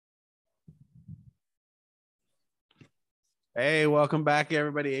Hey, welcome back,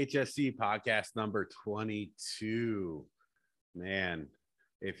 everybody. HSC Podcast number 22. Man,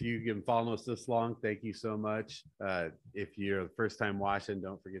 if you can follow us this long, thank you so much. If you're the first time watching,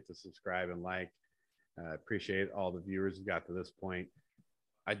 don't forget to subscribe and like. Appreciate all the viewers who got to this point.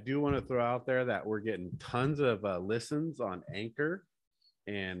 I do want to throw out there that we're getting tons of listens on Anchor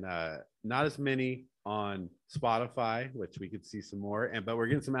and not as many on Spotify, which we could see some more. But we're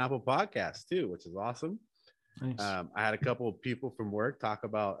getting some Apple Podcasts too, which is awesome. Nice. I had a couple of people from work talk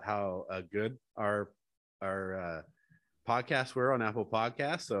about how good our podcasts were on Apple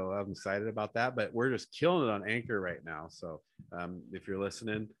Podcasts, so I'm excited about that. But we're just killing it on Anchor right now. So if you're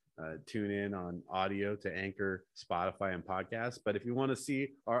listening, tune in on audio to Anchor, Spotify, and podcasts. But if you want to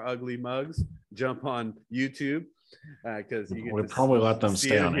see our ugly mugs, jump on YouTube because you would probably let them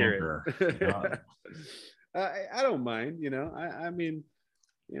stay on Anchor. I don't mind. I mean.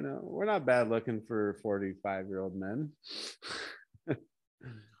 We're not bad looking for 45-year-old men.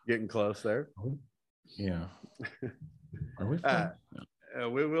 Getting close there. Yeah. Are we?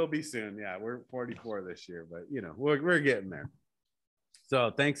 We will be soon. Yeah, we're 44 this year, but we're getting there.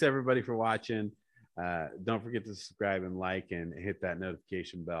 So thanks everybody for watching. Don't forget to subscribe and like and hit that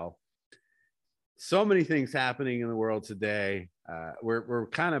notification bell. So many things happening in the world today. We're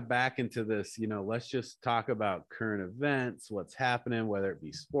kind of back into this, let's just talk about current events, what's happening, whether it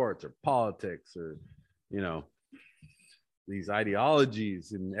be sports or politics or, these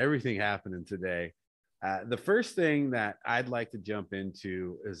ideologies and everything happening today. The first thing that I'd like to jump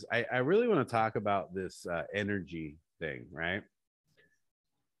into is I really want to talk about this energy thing, right?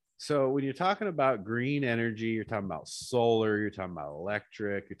 So when you're talking about green energy, you're talking about solar, you're talking about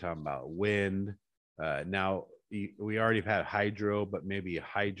electric, you're talking about wind. Now, we already have had hydro, but maybe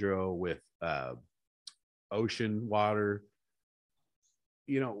hydro with ocean water.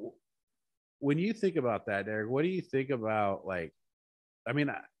 When you think about that, Derek, what do you think about,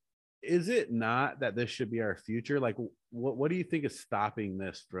 is it not that this should be our future? Like, what do you think is stopping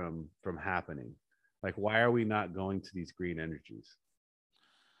this from happening? Like, why are we not going to these green energies?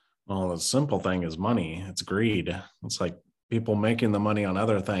 Well, the simple thing is money. It's greed. It's like people making the money on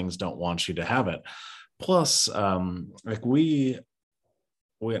other things don't want you to have it. Plus, like we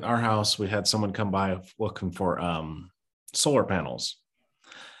in our house, we had someone come by looking for solar panels.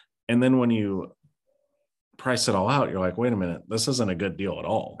 And then when you price it all out, you're like, wait a minute, this isn't a good deal at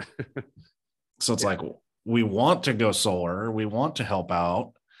all. So it's like, we want to go solar, we want to help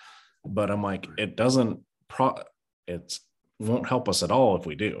out, but I'm like, it won't help us at all if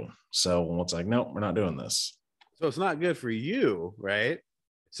we do. So it's like, no, we're not doing this. So it's not good for you, right?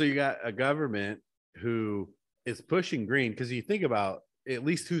 So you got a government who is pushing green, because you think about at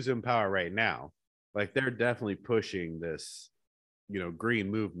least who's in power right now. Like, they're definitely pushing this, green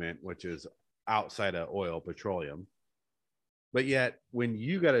movement, which is outside of oil, petroleum. But yet, when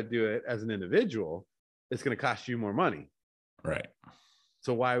you got to do it as an individual, it's going to cost you more money. Right.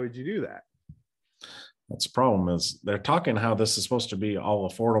 So why would you do that? That's the problem, is they're talking how this is supposed to be all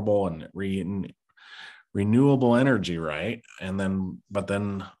affordable and renewable energy, right? But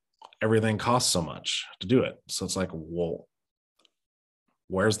then everything costs so much to do it. So it's like, well,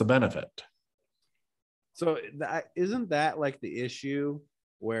 where's the benefit? So isn't that like the issue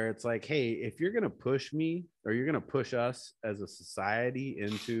where it's like, hey, if you're going to push me or you're going to push us as a society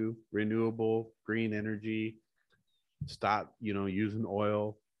into renewable green energy, stop, using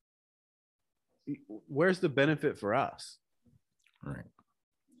oil, where's the benefit for us? Right.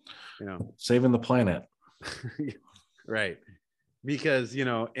 Saving the planet. Right. Because, in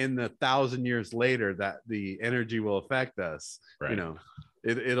the 1,000 years later that the energy will affect us, right.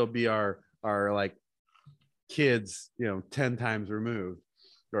 It'll be our like kids, 10 times removed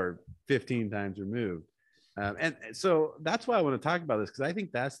or 15 times removed. And so that's why I want to talk about this, because I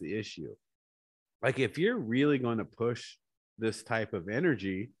think that's the issue. Like, if you're really going to push this type of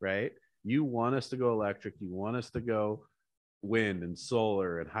energy, right, you want us to go electric, you want us to go wind and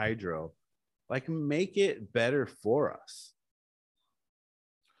solar and hydro, like, make it better for us.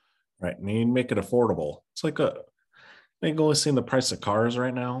 Right. And you make it affordable. It's like they've only seen the price of cars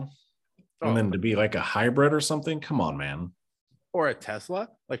right now. And then to be like a hybrid or something, come on, man. Or a Tesla.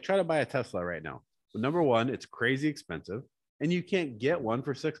 Like, try to buy a Tesla right now. Well, number one, it's crazy expensive, and you can't get one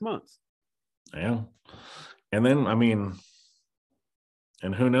for 6 months. Yeah. And then,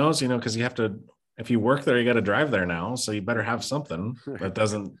 and who knows, because you have to, if you work there, you got to drive there now. So you better have something that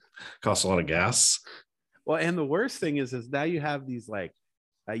doesn't cost a lot of gas. Well, and the worst thing is now you have these, like,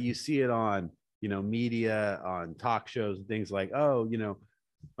 you see it on, media, on talk shows and things like,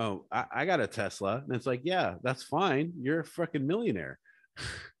 I got a Tesla. And it's like, yeah, that's fine. You're a freaking millionaire.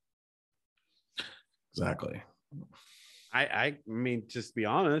 Exactly. I mean, just be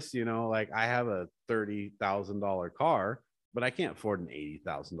honest, like I have a $30,000 car, but I can't afford an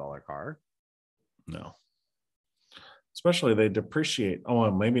 $80,000 car. No. Especially they depreciate. Oh,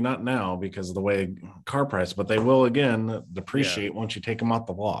 well, maybe not now because of the way car price, but they will again depreciate once you take them out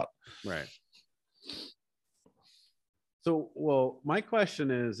the lot. Right. So, well, my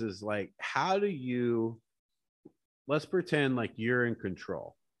question is like, how do you, let's pretend like you're in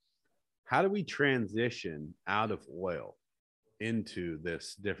control. How do we transition out of oil into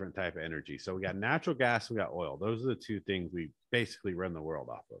this different type of energy? So we got natural gas, we got oil. Those are the two things we basically run the world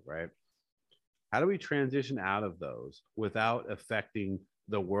off of, right? How do we transition out of those without affecting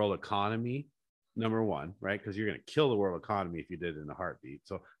the world economy? Number one, right? Because you're going to kill the world economy if you did it in a heartbeat.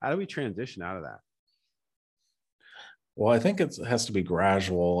 So how do we transition out of that? Well, I think it has to be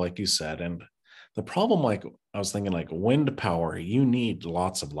gradual, like you said. And the problem, like I was thinking, like wind power, you need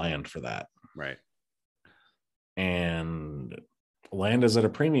lots of land for that. Right. And land is at a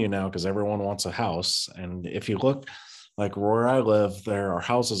premium now because everyone wants a house. And if you look, like where I live, there are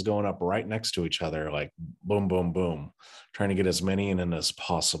houses going up right next to each other, like boom, boom, boom, trying to get as many in as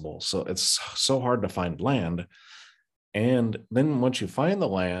possible. So it's so hard to find land. And then once you find the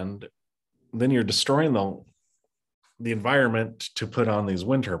land, then you're destroying the environment to put on these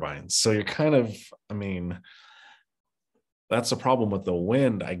wind turbines. So you're kind of, I mean, that's a problem with the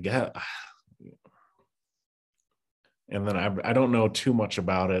wind, I get. And then I don't know too much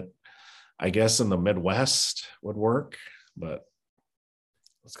about it. I guess in the Midwest would work, but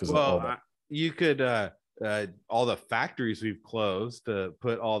it's because you could all the factories we've closed to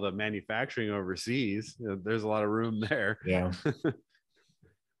put all the manufacturing overseas. There's a lot of room there. Yeah.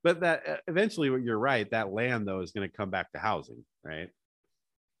 But that eventually, you're right, that land though is going to come back to housing, right?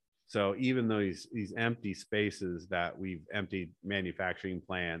 So even though these empty spaces that we've emptied manufacturing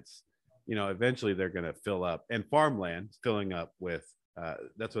plants, eventually they're going to fill up, and farmland filling up with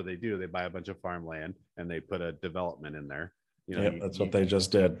that's what they do. They buy a bunch of farmland and they put a development in there. That's what they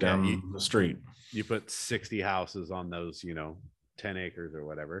just did down the street. You put 60 houses on those, 10 acres or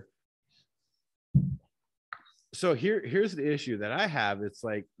whatever. So here's the issue that I have. It's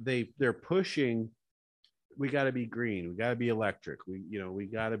like they're pushing, we got to be green, we got to be electric, we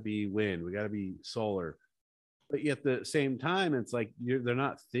got to be wind, we got to be solar. But yet at the same time, it's like they're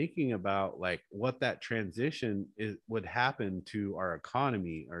not thinking about like what that transition would happen to our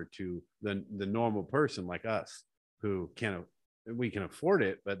economy or to the normal person like us who we can afford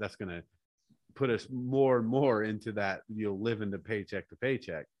it, but that's going to put us more and more into that living to paycheck to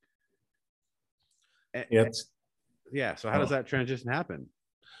paycheck. Yeah. So how does that transition happen?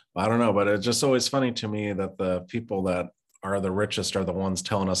 I don't know, but it's just always funny to me that the people that are the richest are the ones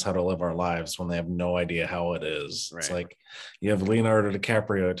telling us how to live our lives when they have no idea how it is. Right. It's like you have Leonardo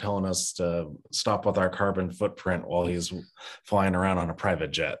DiCaprio telling us to stop with our carbon footprint while he's flying around on a private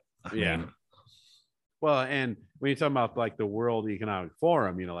jet. I mean, well, and when you talk about like the World Economic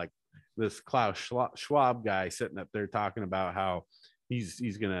Forum, like this Klaus Schwab guy sitting up there talking about how he's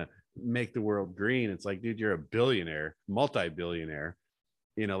going to make the world green. It's like, dude, you're a billionaire, multi-billionaire.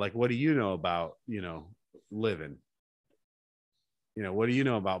 Like, what do you know about, living? What do you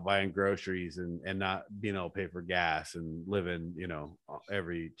know about buying groceries and not being able to pay for gas and living,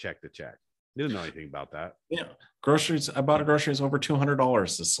 every check to check? You didn't know anything about that. Yeah. Groceries. I bought groceries over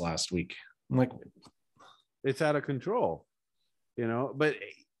 $200 this last week. I'm like, it's out of control, but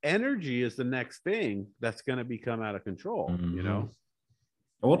energy is the next thing that's going to become out of control, mm-hmm.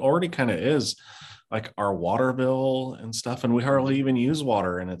 Well, it already kind of is, like our water bill and stuff. And we hardly even use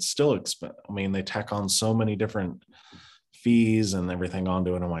water and it's still expensive. I mean, they tack on so many different fees and everything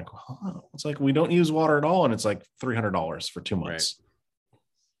onto it. I'm like, oh, it's like we don't use water at all, and it's like $300 for 2 months. Right.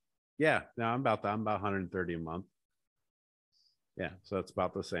 Yeah, no, I'm about 130 a month. Yeah, so it's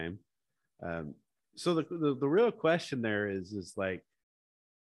about the same. So the real question there is like,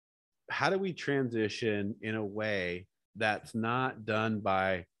 how do we transition in a way that's not done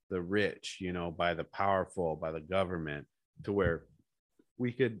by the rich, by the powerful, by the government, to where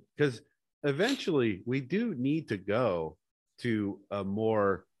we could, because eventually we do need to go to a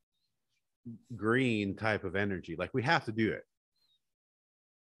more green type of energy. Like we have to do it.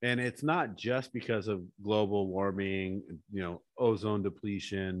 And it's not just because of global warming, ozone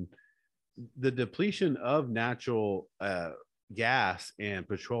depletion. The depletion of natural gas and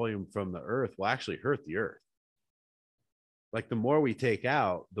petroleum from the earth will actually hurt the earth. Like the more we take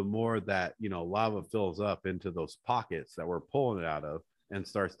out, the more that, lava fills up into those pockets that we're pulling it out of and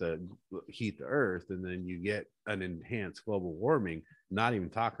starts to heat the earth. And then you get an enhanced global warming, not even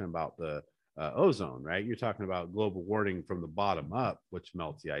talking about the ozone, right? You're talking about global warming from the bottom up, which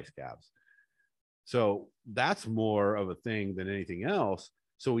melts the ice caps. So that's more of a thing than anything else.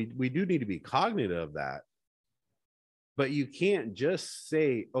 So we do need to be cognizant of that. But you can't just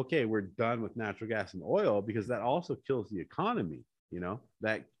say, okay, we're done with natural gas and oil, because that also kills the economy.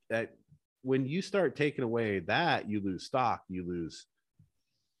 That when you start taking away that, you lose stock, you lose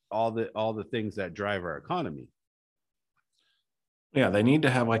all the things that drive our economy. Yeah, they need to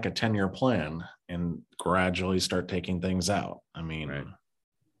have like a 10-year plan and gradually start taking things out. I mean, right.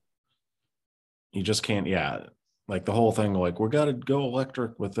 You just can't, like the whole thing, like we got to go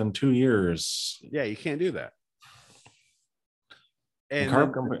electric within 2 years. Yeah, you can't do that. And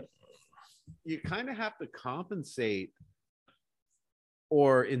you kind of have to compensate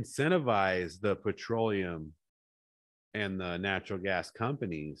or incentivize the petroleum and the natural gas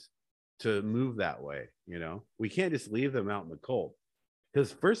companies to move that way. We can't just leave them out in the cold,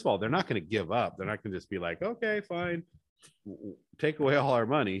 because first of all, they're not going to give up. They're not going to just be like, okay, fine, take away all our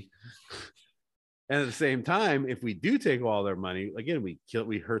money. And at the same time, if we do take all their money, again,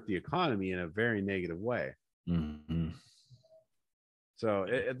 we hurt the economy in a very negative way. Mm-hmm. So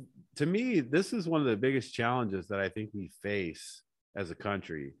to me, this is one of the biggest challenges that I think we face as a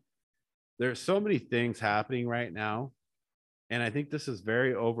country. There's so many things happening right now, and I think this is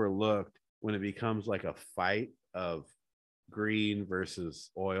very overlooked when it becomes like a fight of green versus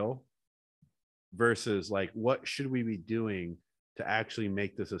oil versus like, what should we be doing to actually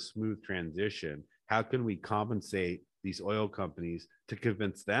make this a smooth transition? How can we compensate these oil companies to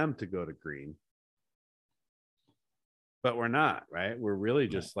convince them to go to green? But we're not, right? We're really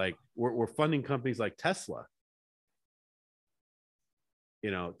just like, we're funding companies like Tesla,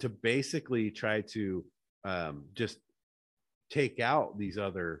 to basically try to just take out these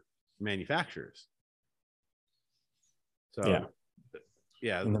other manufacturers. So,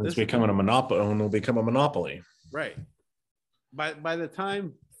 yeah, and it's becoming a monopoly, and will become a monopoly. Right. By the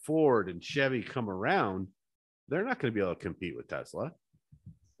time Ford and Chevy come around, they're not going to be able to compete with Tesla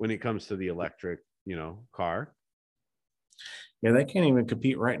when it comes to the electric, car. Yeah, they can't even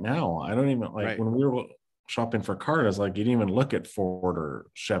compete right now. I don't even like when we were shopping for cars, like you didn't even look at Ford or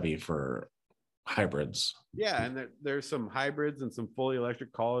Chevy for hybrids. Yeah, and there's some hybrids and some fully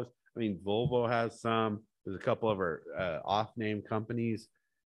electric cars. I mean, Volvo has some. There's a couple of our off-name companies,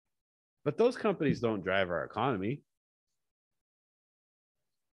 but those companies don't drive our economy.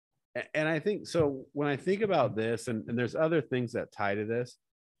 And I think so. When I think about this, and there's other things that tie to this,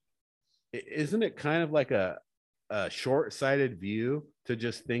 isn't it kind of like a short-sighted view to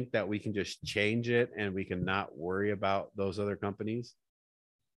just think that we can just change it and we can not worry about those other companies?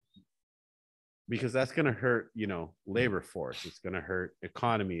 Because that's going to hurt, labor force. It's going to hurt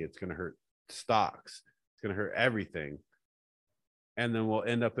economy. It's going to hurt stocks. It's going to hurt everything. And then we'll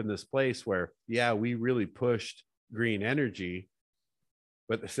end up in this place where, yeah, we really pushed green energy,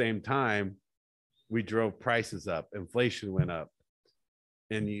 but at the same time, we drove prices up, inflation went up,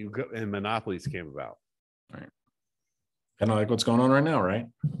 and monopolies came about. Right. Kind of like what's going on right now, right?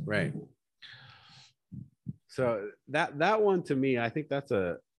 Right. So that one to me, I think that's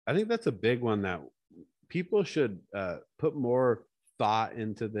a big one that people should put more thought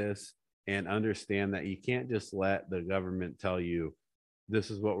into this and understand that you can't just let the government tell you this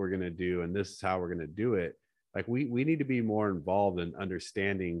is what we're going to do and this is how we're going to do it. Like we need to be more involved in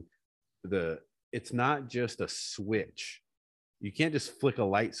understanding it's not just a switch. You can't just flick a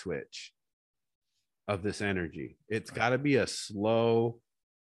light switch of this energy. It's got to be a slow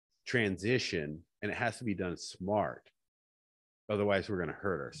transition, and it has to be done smart. Otherwise, we're going to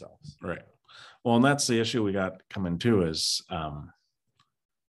hurt ourselves. Right. Well, and that's the issue we got coming to is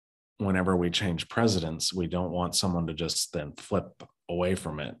whenever we change presidents, we don't want someone to just then flip away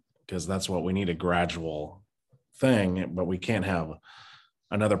from it, because that's what we need, a gradual thing. But we can't have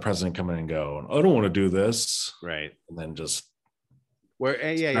another president come in and go, I don't want to do this. Right. And then just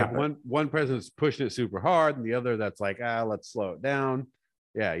one president's pushing it super hard and the other that's like, let's slow it down.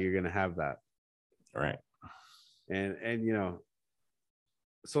 Yeah, you're going to have that. Right. And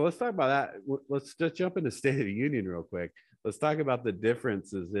so let's talk about that. Let's just jump into State of the Union real quick. Let's talk about the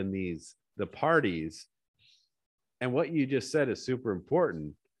differences in the parties. And what you just said is super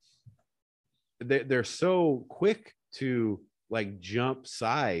important. They're so quick to like jump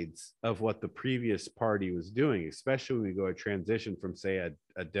sides of what the previous party was doing, especially when we go a transition from, say,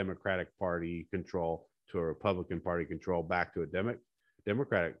 a Democratic Party control to a Republican Party control back to a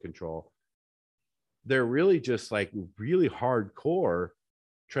Democratic control. They're really just like really hardcore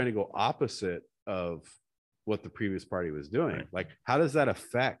trying to go opposite of what the previous party was doing. Right. Like, how does that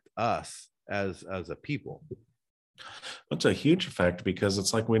affect us as a people? It's a huge effect, because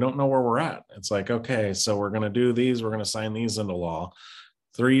it's like we don't know where we're at. It's like, okay, so we're going to do these, we're going to sign these into law.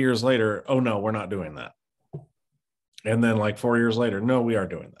 3 years later, oh no, we're not doing that. And then like 4 years later, no, we are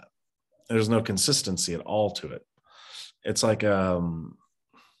doing that. There's no consistency at all to it. It's like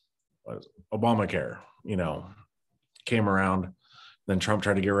Obamacare, came around, then Trump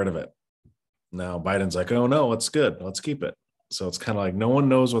tried to get rid of it. Now Biden's like, oh no, it's good, let's keep it. So it's kind of like no one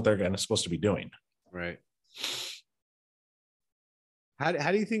knows what they're supposed to be doing. Right. How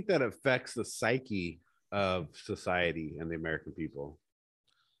do you think that affects the psyche of society and the American people?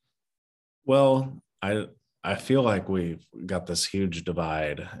 Well, I feel like we've got this huge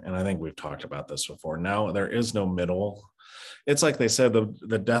divide, and I think we've talked about this before. Now there is no middle. It's like they said,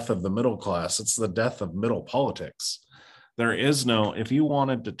 the death of the middle class. It's the death of middle politics. There is no, if you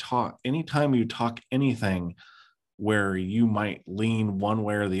wanted to talk, anytime you talk anything where you might lean one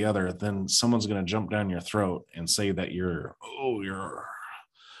way or the other, then someone's going to jump down your throat and say that you're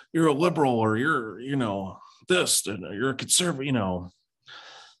a liberal, or you're, this, and you're a conservative,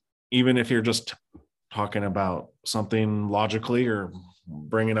 even if you're just talking about something logically or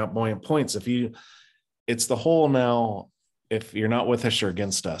bringing up points. It's the whole now, if you're not with us, you're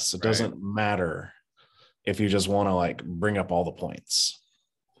against us. It doesn't matter if you just want to like bring up all the points.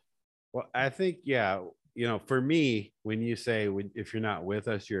 Well, I think, yeah, for me, when you say, if you're not with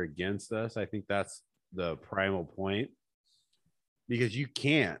us, you're against us, I think that's the primal point, because you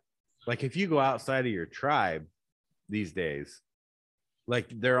can't, like, if you go outside of your tribe these days, like,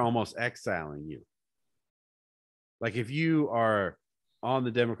 they're almost exiling you. Like, if you are on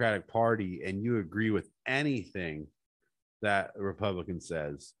the Democratic Party and you agree with anything that a Republican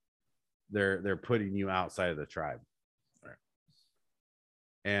says, they're putting you outside of the tribe. Right.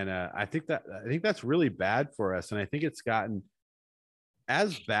 And I think that's really bad for us. And I think it's gotten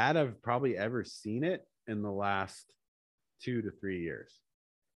as bad I've probably ever seen it in the last 2 to 3 years.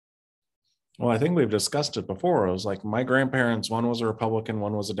 Well, I think we've discussed it before. It was like my grandparents, one was a Republican,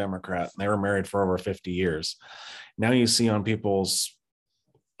 one was a Democrat, and they were married for over 50 years. Now you see on people's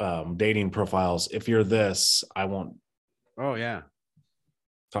dating profiles, if you're this, I won't. Oh, yeah.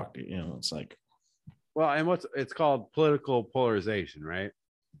 Talk to you. It's like. Well, and it's called political polarization, right?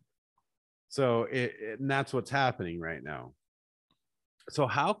 So and that's what's happening right now. So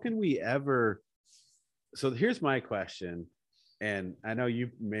how can we ever? So here's my question. And I know you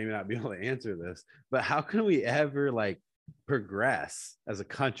may not be able to answer this, but how can we ever like progress as a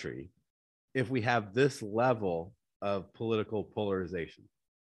country if we have this level of political polarization?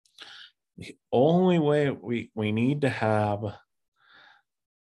 The only way we need to have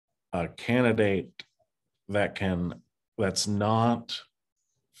a candidate that's not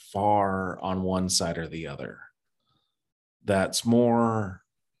far on one side or the other. That's more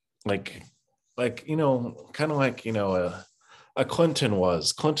like kind of like a Clinton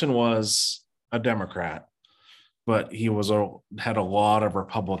was a Democrat, but he had a lot of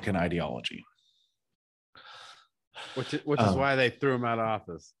Republican ideology, which is why they threw him out of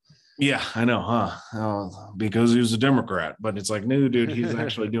office. Yeah, I know, huh? Because he was a Democrat, but it's like, no, dude, he's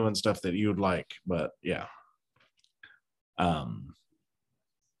actually doing stuff that you'd like. But yeah, and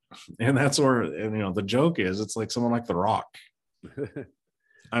that's where the joke is. It's like someone like The Rock.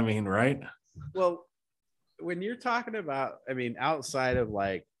 I mean, right? Well, when you're talking about, outside of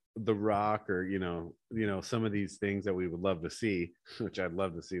like The Rock or some of these things that we would love to see, which I'd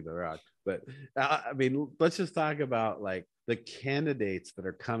love to see The Rock, but let's just talk about like the candidates that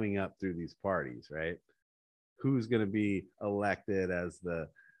are coming up through these parties, right? Who's going to be elected as the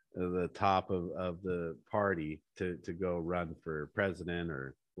top of the party to go run for president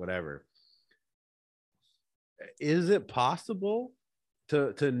or whatever? Is it possible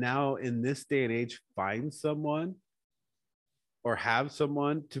to now in this day and age find someone or have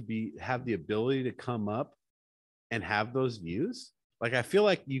someone have the ability to come up and have those views? Like, I feel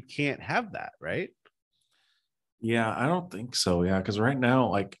like you can't have that, right? Yeah, I don't think so. Yeah, because right now,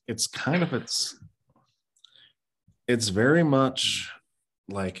 like, it's very much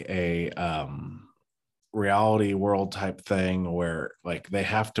like a reality world type thing where like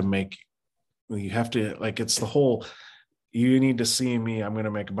it's the whole, you need to see me, I'm going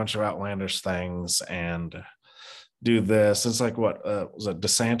to make a bunch of outlandish things and do this. It's like, what was it,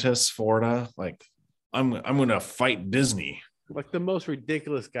 DeSantis, Florida? Like, I'm going to fight Disney. Like the most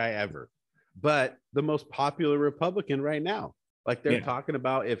ridiculous guy ever, but the most popular Republican right now. Like they're talking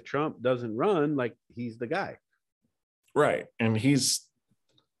about if Trump doesn't run, like he's the guy. Right. And he's,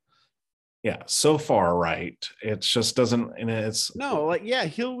 so far right. It just doesn't, and it's no, like, yeah,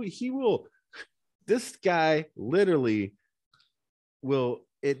 he will. This guy literally will.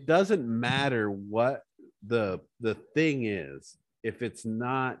 It doesn't matter what the thing is. If it's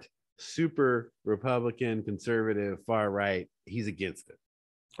not super Republican, conservative, far right, he's against it.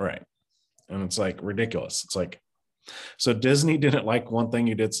 Right. And it's like ridiculous. It's like, so Disney didn't like one thing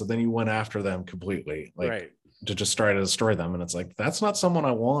you did, so then you went after them completely, like Right. to just try to destroy them. And it's like, that's not someone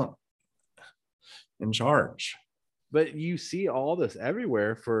I want in charge. But you see all this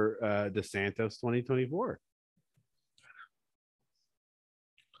everywhere for DeSantis 2024.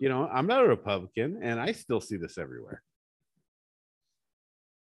 You know, I'm not a Republican, and I still see this everywhere.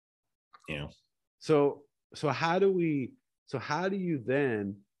 Yeah. So how do you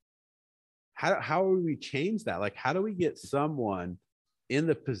then how do we change that? Like, how do we get someone in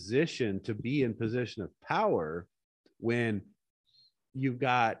the position to be in position of power when you've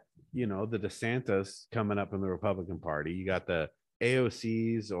got, you know, the DeSantis coming up in the Republican Party, you got the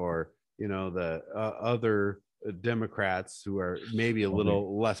AOCs, or, you know, the other Democrats who are maybe a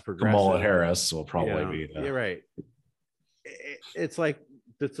little less progressive. Kamala Harris will probably be. You're right. It's like,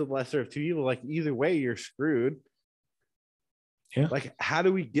 it's a lesser of two evils. Like, either way, you're screwed. Yeah. Like, how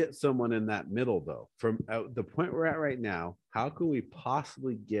do we get someone in that middle, though? From the point we're at right now, how can we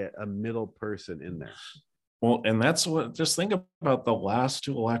possibly get a middle person in there? Well, and that's what, just think about the last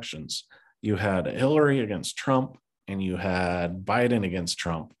two elections. You had Hillary against Trump, and you had Biden against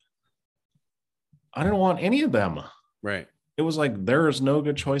Trump. I didn't want any of them. Right. It was like, there's no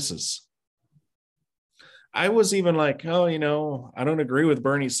good choices. I was even like, oh, you know, I don't agree with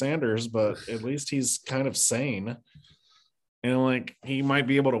Bernie Sanders, but at least he's kind of sane. And like, he might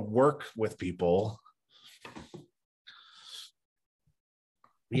be able to work with people.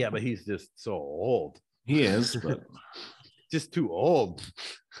 Yeah, but he's just so old. He is, but just too old.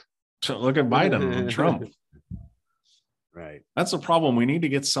 Look at Biden and Trump. Right. That's a problem. We need to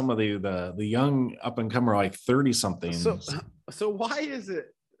get some of the young up and comer, like 30 somethings. So why is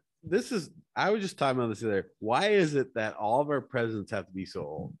it? I was just talking about this the other day. Why is it that all of our presidents have to be so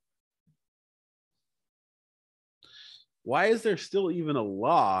old? Why is there still even a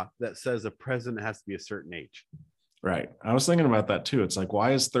law that says a president has to be a certain age? Right. I was thinking about that too. It's like,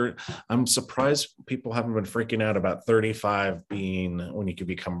 why is I'm surprised people haven't been freaking out about 35 being when you could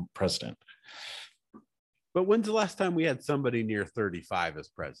become president. But when's the last time we had somebody near 35 as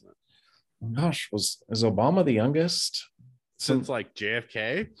president? Gosh, is Obama the youngest? Since like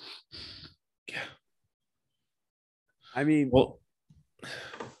JFK? Yeah. I mean, well,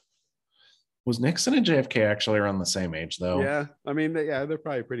 was Nixon and JFK actually around the same age, though? Yeah. I mean, yeah, they're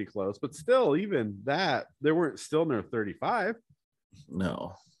probably pretty close, but still, even that, they weren't still near 35.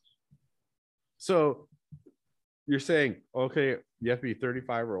 No. So you're saying, okay, you have to be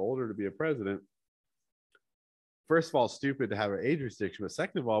 35 or older to be a president. First of all, stupid to have an age restriction, but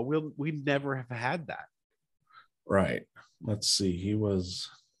second of all, we never have had that. Right. Let's see. He was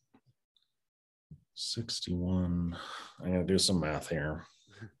 61. I'm going to do some math here.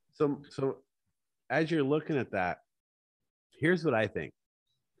 So as you're looking at that, here's what I think.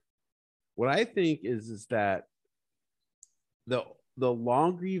 What I think is that the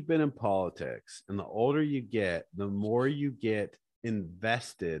longer you've been in politics and the older you get, the more you get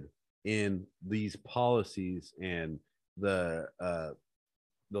invested in these policies and the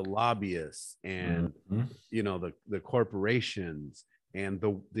lobbyists and you know, the corporations and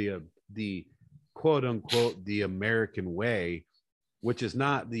the quote unquote the American way, which is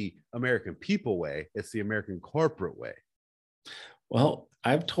not the American people way, it's the American corporate way. Well,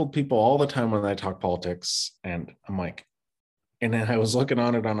 I've told people all the time when I talk politics, and I'm like, and then I was looking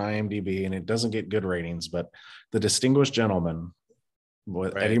on it on IMDb, and it doesn't get good ratings, but The Distinguished Gentleman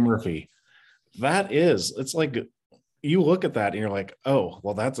with Eddie Murphy, it's like, you look at that and you're like, oh,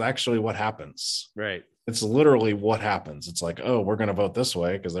 well, that's actually what happens. Right. It's literally what happens. It's like, oh, we're going to vote this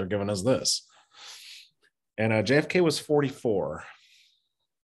way because they're giving us this. And JFK was 44.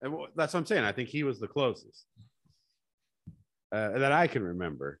 And that's what I'm saying. I think he was the closest that I can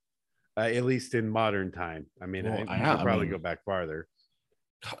remember, at least in modern time. I mean, well, I could probably go back farther.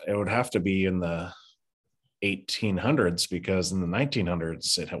 It would have to be in the 1800s, because in the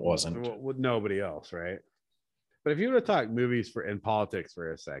 1900s it wasn't. With nobody else, right? But if you were to talk movies in politics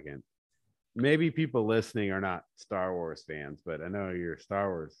for a second, maybe people listening are not Star Wars fans, but I know you're Star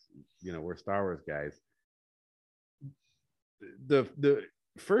Wars. You know, we're Star Wars guys. The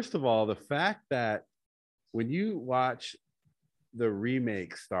first of all, the fact that when you watch the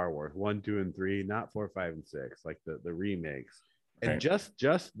remake Star Wars 1, 2, and 3, not 4, 5, and 6, like the remakes, and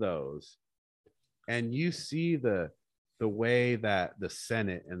just those, and you see the way that the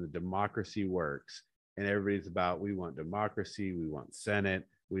Senate and the democracy works, and everybody's about, we want democracy, we want Senate,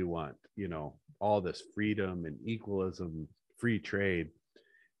 we want, you know, all this freedom and equalism, free trade,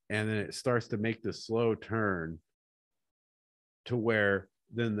 and then it starts to make the slow turn to where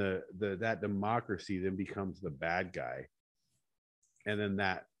then that democracy then becomes the bad guy, and then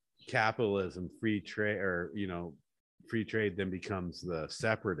that capitalism, free trade, or free trade then becomes the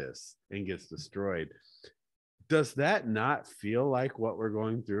separatist and gets destroyed. Does that not feel like what we're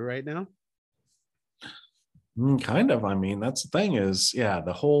going through right now? Kind of. I mean, that's the thing is,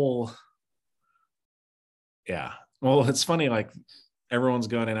 the whole, well, it's funny, like everyone's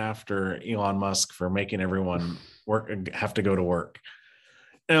going in after Elon Musk for making everyone have to go to work.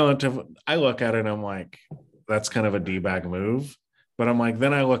 I look at it and I'm like, that's kind of a D-bag move. But I'm like,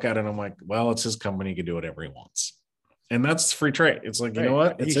 then I look at it and I'm like, well, it's his company, he can do whatever he wants. And that's free trade. It's like, you know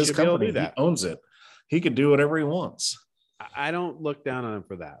what? It's his company. He owns it. He could do whatever he wants. I don't look down on him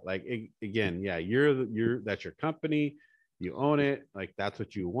for that. Like, again, that's your company. You own it. Like, that's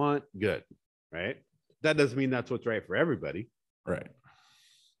what you want. Good. Right. That doesn't mean that's what's right for everybody. Right.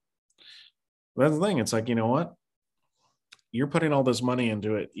 That's the thing. It's like, you know what? You're putting all this money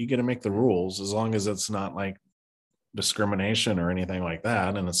into it. You get to make the rules as long as it's not like discrimination or anything like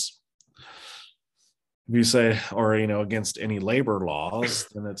that. And it's, if you say, or, against any labor laws,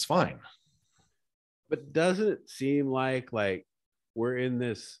 then it's fine. But doesn't it seem like we're in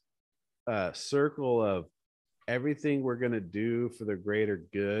this circle of everything we're going to do for the greater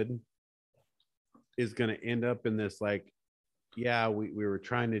good is going to end up in this, we were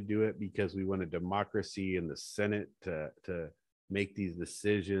trying to do it because we want a democracy in the Senate to make these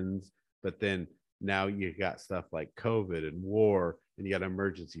decisions. But then now you got stuff like COVID and war, and you got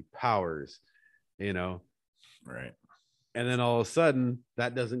emergency powers, Right. And then all of a sudden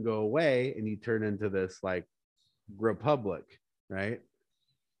that doesn't go away, and you turn into this republic, right?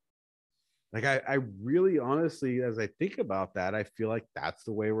 I really honestly, as I think about that, I feel like that's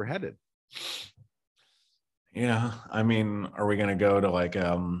the way we're headed. Yeah. I mean, are we going to go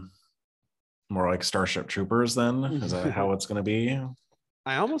to more like Starship Troopers then? Is that how it's going to be?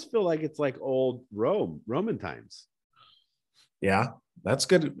 I almost feel like it's like old Roman times. Yeah, that's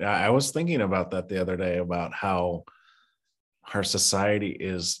good. I was thinking about that the other day, about how our society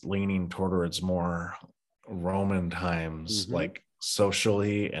is leaning towards more Roman times, like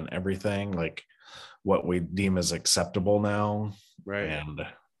socially and everything, like what we deem as acceptable now. Right. And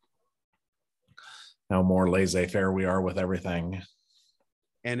how more laissez-faire we are with everything.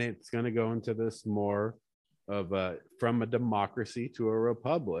 And it's going to go into this more of from a democracy to a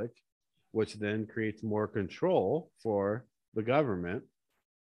republic, which then creates more control for the government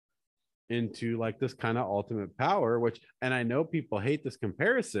into this kind of ultimate power, and I know people hate this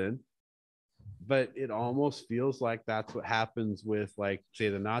comparison, but it almost feels like that's what happens with say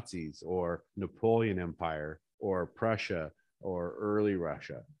the Nazis or Napoleon Empire or Prussia or early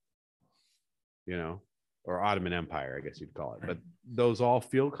Russia, or Ottoman Empire, I guess you'd call it. But those all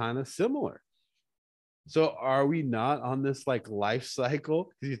feel kind of similar. So are we not on this life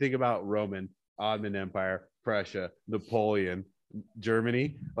cycle? Because you think about Roman, Ottoman Empire, Prussia, Napoleon,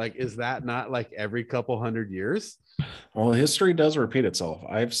 Germany, is that not every couple hundred years? Well, history does repeat itself.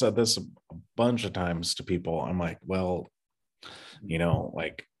 I've said this a bunch of times to people. I'm like, well,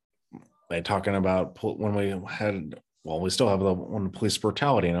 they talking about when we still have the one police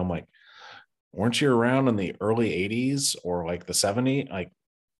brutality, and I'm like, weren't you around in the early 80s or the 70s?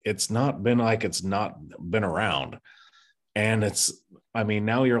 It's not been it's not been around. And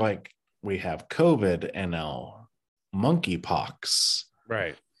now you're we have COVID and now monkeypox.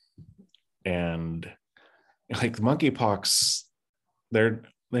 Right. And monkeypox,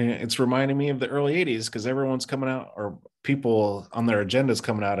 it's reminding me of the early 80s, because everyone's coming out, or people on their agendas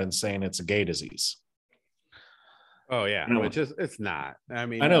coming out and saying it's a gay disease. Oh yeah, which is, it's not. I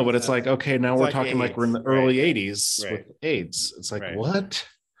mean, I know, but it's okay, now we're talking AIDS, we're in the early 80s with AIDS. It's what?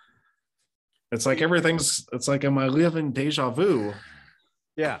 It's it's am I living deja vu?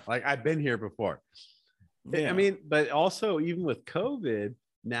 Yeah, I've been here before. Yeah. I mean, but also even with COVID,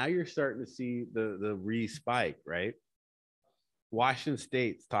 now you're starting to see the re-spike, right? Washington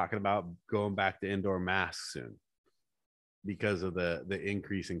State's talking about going back to indoor masks soon because of the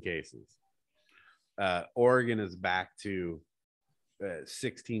increase in cases. Oregon is back to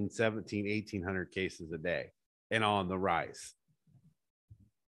 16, 17, 1,800 cases a day and on the rise.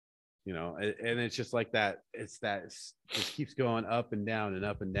 And it's just like that. It keeps going up and down and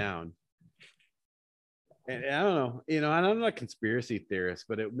up and down. And I don't know, and I'm not a conspiracy theorist,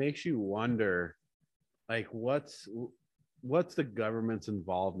 but it makes you wonder, what's the government's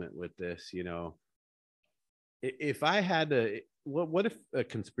involvement with this? If I had to, what if a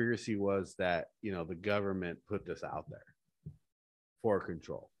conspiracy was that, the government put this out there for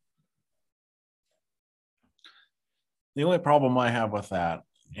control? The only problem I have with that,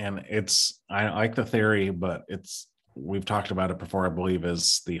 and I like the theory, but we've talked about it before, I believe,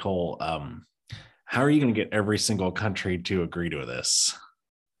 is the whole, how are you going to get every single country to agree to this?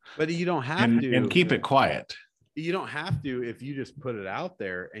 But you don't have to. And keep it quiet. You don't have to if you just put it out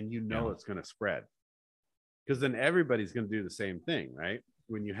there and it's going to spread. Because then everybody's going to do the same thing, right?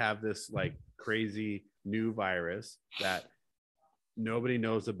 When you have this like crazy new virus that nobody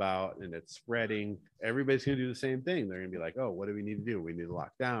knows about and it's spreading, everybody's going to do the same thing. They're going to be like, oh, what do we need to do? We need to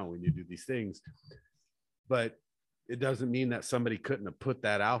lock down. We need to do these things. But it doesn't mean that somebody couldn't have put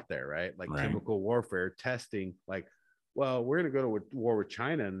that out there, right? Like chemical warfare testing, like, well, we're going to go to war with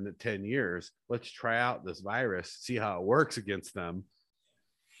China in 10 years. Let's try out this virus, see how it works against them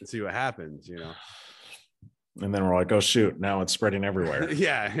and see what happens, you know? And then we're like, oh, shoot, now it's spreading everywhere.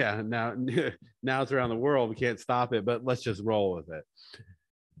 Yeah. Now it's around the world. We can't stop it, but let's just roll with it.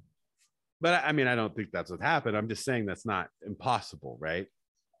 But I mean, I don't think that's what happened. I'm just saying that's not impossible, right?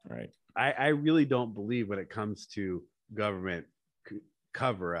 Right. I really don't believe when it comes to government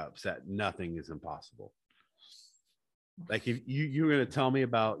cover-ups that nothing is impossible. Like if you're going to tell me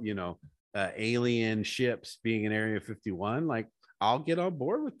about, alien ships being in Area 51, like I'll get on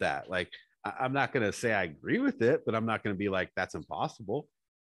board with that. Like I'm not going to say I agree with it, but I'm not going to be like, that's impossible.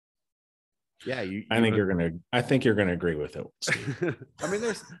 Yeah. I think you're going to agree with it, Steve. I mean,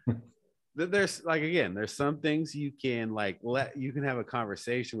 there's like, again, there's some things you can you can have a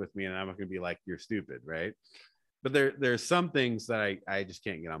conversation with me and I'm not going to be like, you're stupid. Right. But there's some things that I just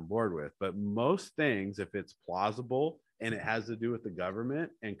can't get on board with. But most things, if it's plausible and it has to do with the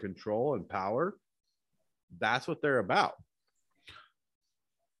government and control and power, that's what they're about.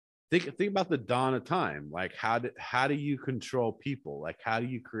 Think about the dawn of time. Like how do you control people? Like how do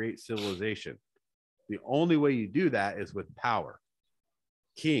you create civilization? The only way you do that is with power.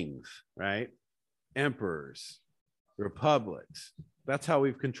 Kings, right? Emperors, republics. That's how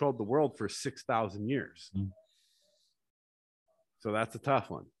we've controlled the world for 6,000 years. Mm-hmm. So that's a tough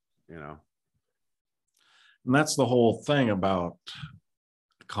one, And that's the whole thing about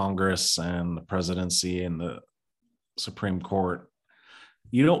Congress and the presidency and the Supreme Court.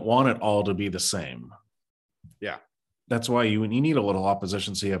 You don't want it all to be the same. Yeah. That's why you need a little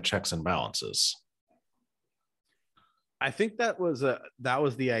opposition so you have checks and balances. I think that was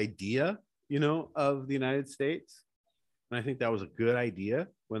the idea, of the United States. And I think that was a good idea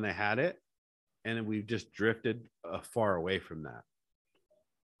when they had it. And we've just drifted far away from that.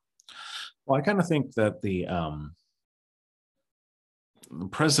 Well, I kind of think that the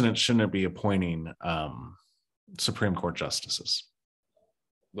president shouldn't be appointing Supreme Court justices.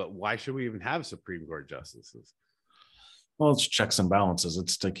 But why should we even have Supreme Court justices? Well, it's checks and balances.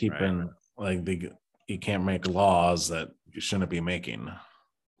 It's to keep you can't make laws that you shouldn't be making.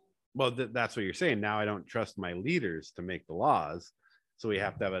 Well, that's what you're saying. Now I don't trust my leaders to make the laws. So we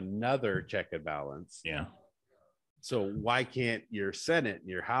have to have another check and balance. Yeah. So why can't your Senate and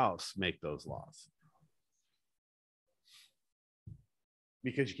your House make those laws?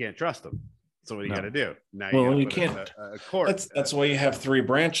 Because you can't trust them. So what do you got to do? Now you can't. A court. That's why you have three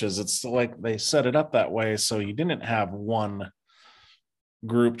branches. It's like they set it up that way so you didn't have one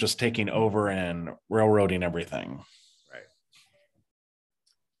group just taking over and railroading everything. Right.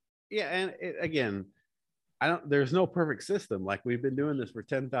 Yeah, and again, there's no perfect system. Like we've been doing this for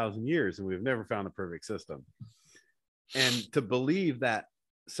 10,000 years and we've never found a perfect system. And to believe that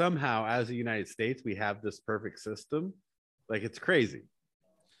somehow as a United States we have this perfect system, like it's crazy.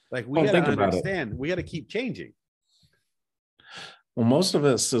 Like we got to understand, we got to keep changing. Well, most of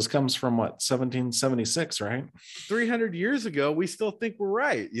this comes from 1776, right? 300 years ago, we still think we're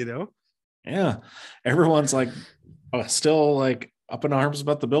right, Yeah. Everyone's like still like up in arms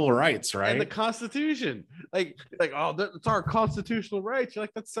about the Bill of Rights, right? And the Constitution. Like, oh, that's our constitutional rights. You're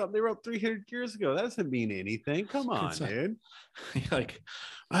like, that's something they wrote 300 years ago. That doesn't mean anything. Come on, dude. Like,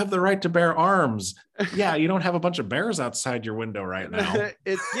 I have the right to bear arms. Yeah, you don't have a bunch of bears outside your window right now.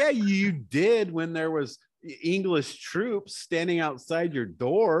 You did when there was English troops standing outside your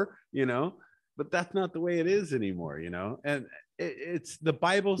door, but that's not the way it is anymore, and it's the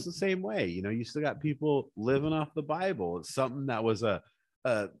Bible's the same way. You still got people living off the Bible. It's something that was a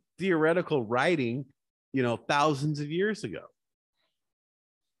theoretical writing, thousands of years ago.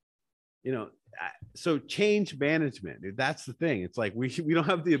 So change management, that's the thing. It's like we don't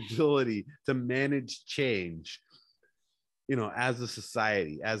have the ability to manage change, as a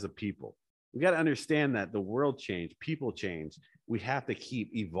society, as a people. We got to understand that the world changed, people changed. We have to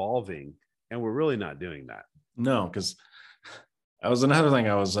keep evolving, and we're really not doing that. No, because that was another thing.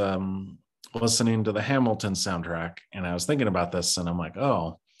 I was listening to the Hamilton soundtrack, and I was thinking about this, and I'm like,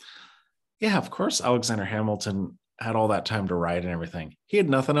 oh, yeah, of course Alexander Hamilton had all that time to write and everything. He had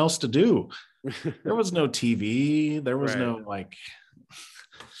nothing else to do. There was no TV. There was no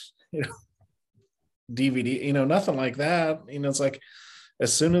DVD, nothing like that. It's like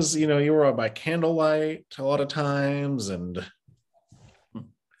as soon as, you were by candlelight a lot of times, and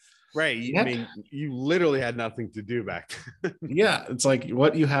right. I mean, you literally had nothing to do back then. Yeah, it's like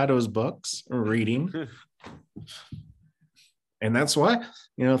what you had was books or reading. And that's why,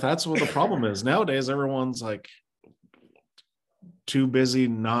 that's what the problem is. Nowadays, everyone's like too busy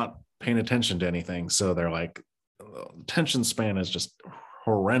not paying attention to anything. So they're like, attention span is just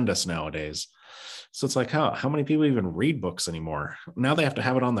horrendous nowadays. So it's like, how many people even read books anymore? Now they have to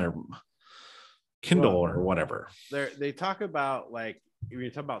have it on their Kindle or whatever. They talk about, like, when you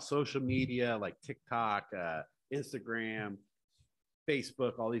talk about social media, like TikTok, Instagram,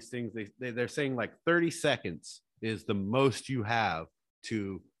 Facebook, all these things, they're saying like 30 seconds is the most you have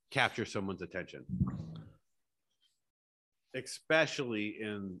to capture someone's attention, especially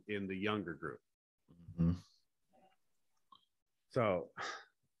in the younger group. Mm-hmm.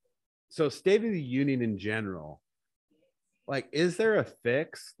 So State of the Union in general, like, is there a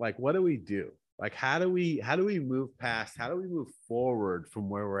fix? Like, what do we do? Like, how do we move past? How do we move forward from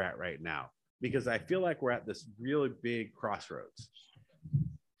where we're at right now? Because I feel like we're at this really big crossroads.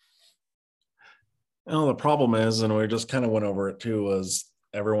 Well, the problem is, and we just kind of went over it too, was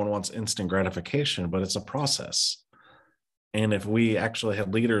everyone wants instant gratification, but it's a process. And if we actually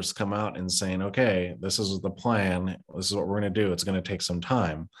had leaders come out and saying, okay, this is the plan, this is what we're going to do, it's going to take some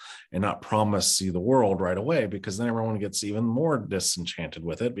time, and not promise you the world right away, because then everyone gets even more disenchanted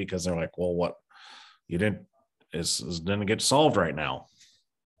with it, because they're like, well, what you didn't didn't get solved right now.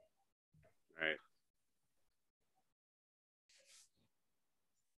 Right.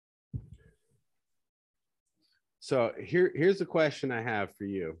 So here's the question I have for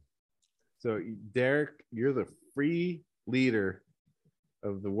you. So Derek, you're the free leader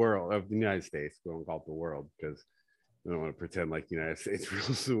of the world, of the United States. We don't call it the world because we don't want to pretend like the United States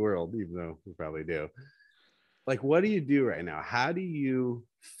rules the world, even though we probably do. Like, what do you do right now? How do you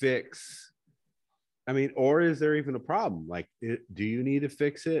fix? I mean, or is there even a problem? Like, do you need to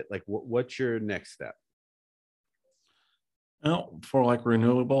fix it? Like, what's your next step? Well, for like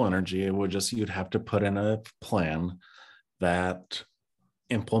renewable energy, you'd have to put in a plan that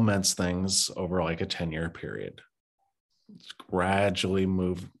implements things over like a 10-year period. Gradually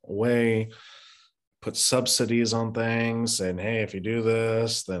move away, put subsidies on things, and hey, if you do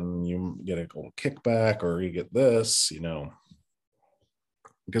this, then you get a little kickback, or you get this,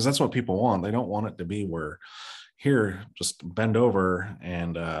 because that's what people want. They don't want it to be where here, just bend over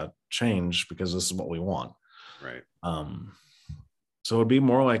and change because this is what we want. Right. So it'd be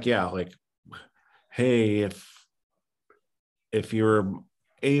more like, hey, if you're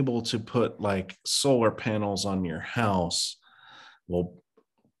able to put like solar panels on your house, well,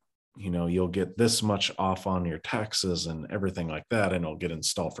 you'll get this much off on your taxes and everything like that, and it'll get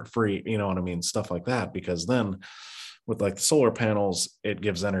installed for free. You know what I mean? Stuff like that, because then with like the solar panels, it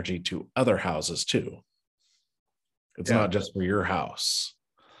gives energy to other houses too. It's not just for your house.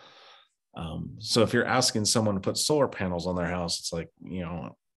 So if you're asking someone to put solar panels on their house, it's like,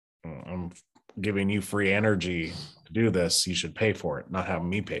 I'm giving you free energy to do this. You should pay for it, not have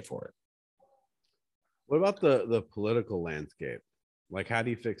me pay for it. What about the political landscape? Like, how do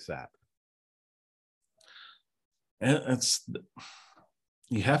you fix that?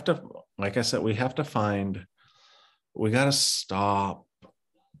 You have to, like I said, we got to stop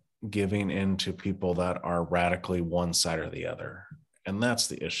giving in to people that are radically one side or the other. And that's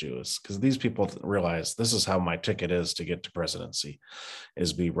the issue, is because these people realize this is how my ticket is to get to presidency,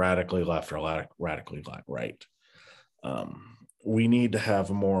 is be radically left or radically right. We need to have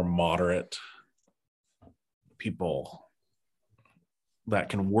more moderate people that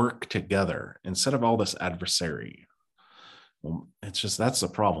can work together instead of all this adversary. It's just, that's the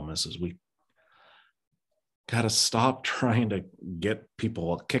problem is we got to stop trying to get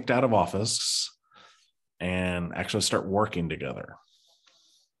people kicked out of office and actually start working together.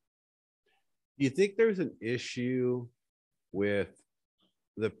 Do you think there's an issue with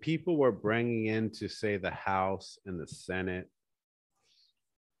the people we're bringing in to, say, the House and the Senate,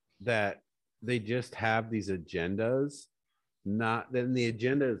 that they just have these agendas? Then the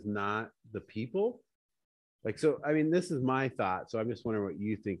agenda is not the people? Like, so, I mean, this is my thought. So I'm just wondering what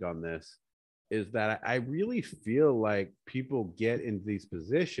you think on this, is that I really feel like people get into these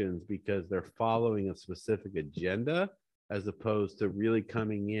positions because they're following a specific agenda, as opposed to really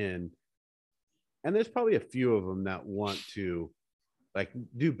coming in. And there's probably a few of them that want to, like,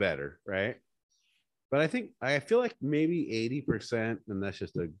 do better, right? But I feel like maybe 80%, and that's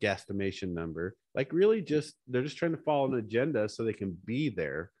just a guesstimation number, like, really just, they're just trying to follow an agenda so they can be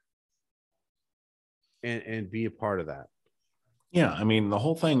there and be a part of that. Yeah, I mean, the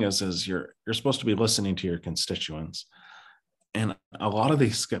whole thing is you're supposed to be listening to your constituents. And a lot of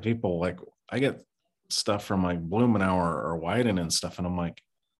these people, like, I get stuff from like Blumenauer or Wyden and stuff, and I'm like,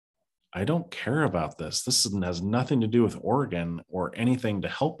 I don't care about this. This has nothing to do with Oregon or anything to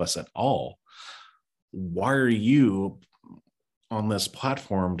help us at all. Why are you on this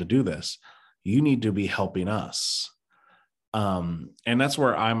platform to do this? You need to be helping us. And that's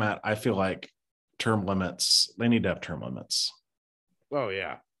where I'm at. I feel like term limits, they need to have term limits. Oh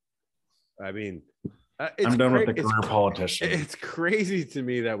yeah. I mean, I'm done with the career politician. It's crazy to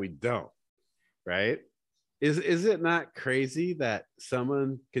me that we don't, right? Is it not crazy that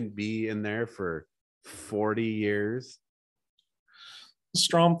someone can be in there for 40 years?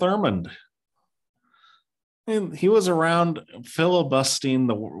 Strom Thurmond. And he was around filibustering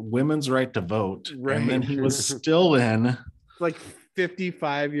the women's right to vote. Right. And then he was still in. Like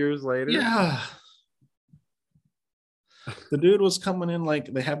 55 years later. Yeah. The dude was coming in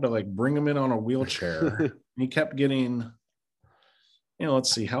like they had to like bring him in on a wheelchair. He kept getting,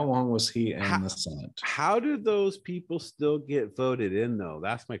 let's see, how long was he in the Senate? How do those people still get voted in, though?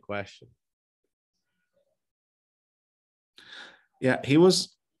 That's my question. Yeah, he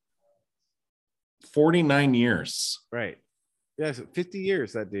was 49 years. Right. Yeah, so 50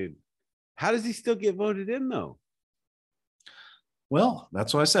 years, that dude. How does he still get voted in, though? Well,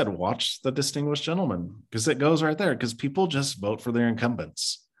 that's why I said, watch The Distinguished Gentleman, because it goes right there, because people just vote for their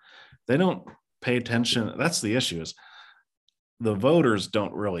incumbents. They don't pay attention. That's the issue, is the voters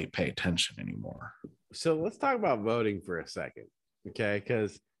don't really pay attention anymore. So let's talk about voting for a second, okay?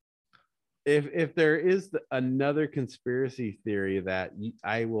 Because if there is another conspiracy theory that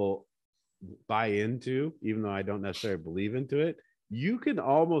I will buy into, even though I don't necessarily believe into it, you can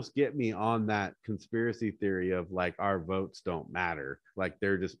almost get me on that conspiracy theory of like our votes don't matter. Like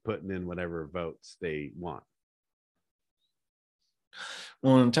they're just putting in whatever votes they want.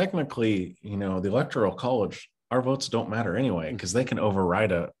 Well, and technically, the Electoral College, our votes don't matter anyway, because they can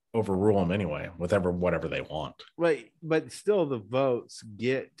overrule them anyway with whatever they want. Right, but still the votes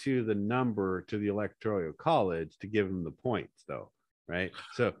get to the number to the Electoral College to give them the points, though, right?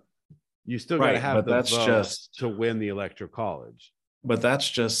 So you still got to have the votes to win the Electoral College. But that's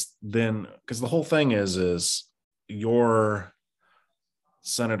just then, because the whole thing is your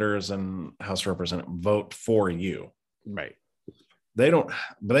senators and House representatives vote for you. Right. They don't,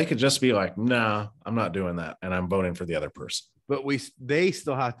 but they could just be like, nah, I'm not doing that, and I'm voting for the other person. But they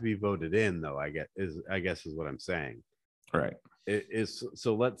still have to be voted in, though, I guess is what I'm saying. Right. It is.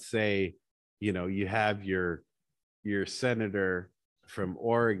 So let's say, you have your senator from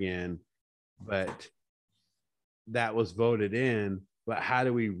Oregon, but that was voted in. But how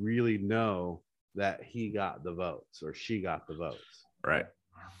do we really know that he got the votes or she got the votes? Right.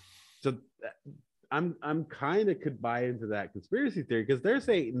 So I'm kind of could buy into that conspiracy theory, because there's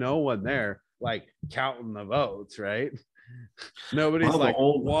no one there like counting the votes, right? Nobody's like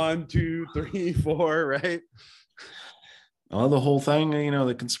 1, 2, 3, 4, right? The whole thing,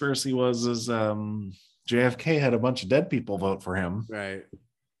 the conspiracy was JFK had a bunch of dead people vote for him. Right.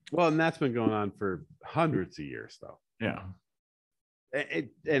 Well, and that's been going on for hundreds of years, though. Yeah.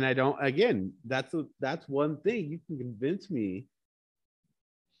 And I don't. Again, that's one thing you can convince me.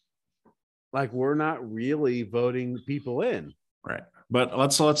 Like we're not really voting people in. Right. But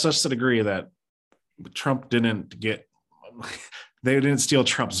let's just agree that Trump didn't get. They didn't steal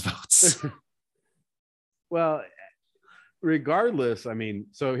Trump's votes. Well, regardless, I mean,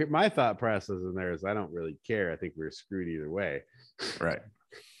 so my thought process in there is I don't really care. I think we're screwed either way. Right.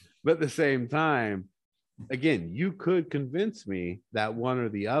 But at the same time, again, you could convince me that one or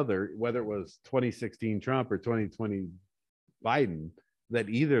the other, whether it was 2016 Trump or 2020 Biden, that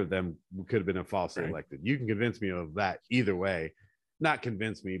either of them could have been falsely elected. You can convince me of that either way. Not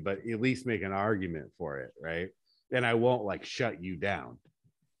convince me, but at least make an argument for it, right? And I won't like shut you down.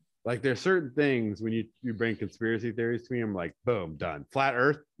 Like there's certain things when you bring conspiracy theories to me, I'm like, boom, done. Flat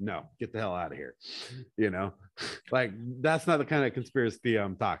Earth? No, get the hell out of here. Like that's not the kind of conspiracy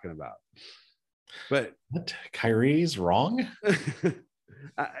I'm talking about. But what? Kyrie's wrong?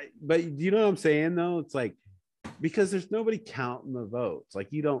 But you know what I'm saying, though? It's like, because there's nobody counting the votes. Like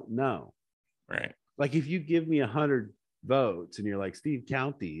you don't know. Right. Like if you give me 100 votes and you're like, Steve,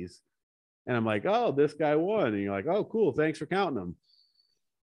 count these. And I'm like, oh, this guy won. And you're like, oh, cool. Thanks for counting them.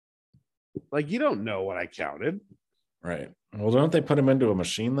 Like, you don't know what I counted. Right. Well, don't they put him into a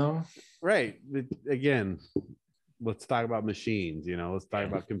machine, though? Right. Again, let's talk about machines, let's talk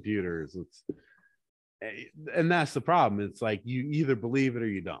about computers. And that's the problem. It's like you either believe it or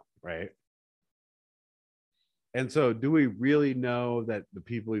you don't, right? And so do we really know that the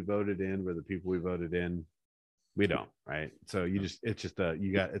people we voted in were the people we voted in? We don't, right? So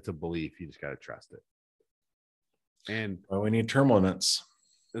it's a belief. You just got to trust it. And well, we need term limits.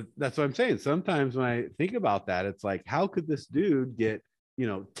 that's what I'm saying. Sometimes when I think about that, it's like, how could this dude get,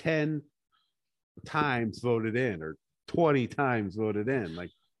 10 times voted in or 20 times voted in?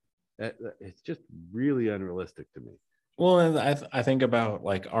 Like, it's just really unrealistic to me. Well, and I think about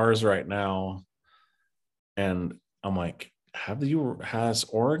like ours right now, and I'm like, has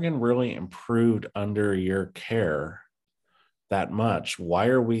Oregon really improved under your care that much? Why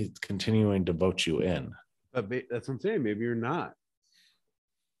are we continuing to vote you in? But that's what I'm saying. Maybe you're not.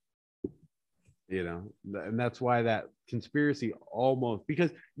 And that's why that conspiracy almost,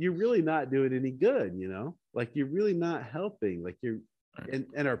 because you're really not doing any good, like you're really not helping, like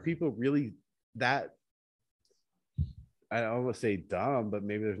and are people really that, I almost say dumb, but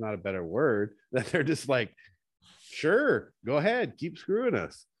maybe there's not a better word, that they're just like, sure, go ahead, keep screwing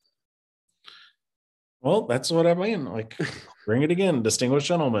us. Well, that's what I mean. Like, bring it again, distinguished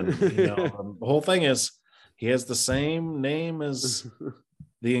gentleman. The whole thing is he has the same name as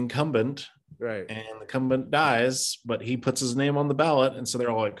the incumbent. Right. And the incumbent dies, but he puts his name on the ballot. And so they're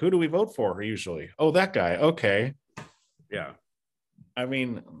all like, who do we vote for usually? Oh, that guy. Okay. Yeah. I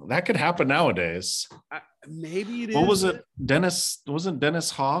mean, that could happen nowadays. Maybe it is. What was it? Wasn't Dennis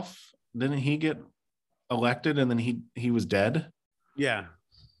Hoff? Didn't he get elected and then he was dead? Yeah.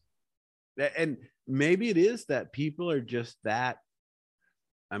 And maybe it is that people are just that,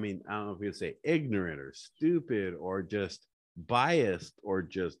 I don't know if we would say ignorant or stupid or just biased or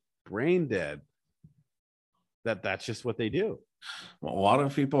just brain dead, that's just what they do. Well, a lot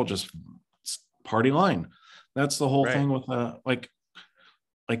of people just party line. That's the whole thing with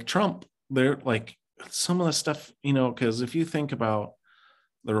like Trump. They're like some of the stuff, because if you think about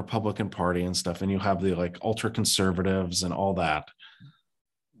the Republican Party and stuff, and you have the like ultra conservatives and all that,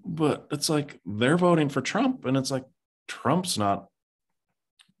 but it's like they're voting for Trump, and it's like Trump's not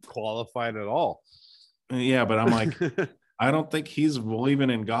qualified at all. Yeah, but I'm like, I don't think he's believing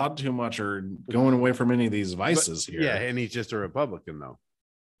in God too much or going away from any of these vices here. Yeah, and he's just a Republican, though.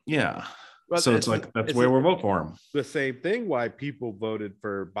 Yeah. But so it's like, that's where we'll vote for him. The same thing why people voted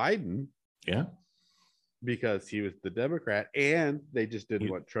for Biden. Yeah. Because he was the Democrat, and they just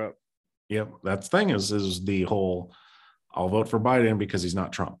didn't want Trump. Yep. That's the thing is the whole, I'll vote for Biden because he's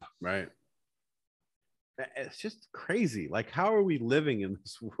not Trump. Right. It's just crazy. Like, how are we living in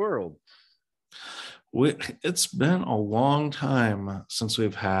this world? It's been a long time since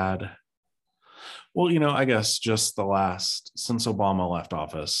we've had, I guess just since Obama left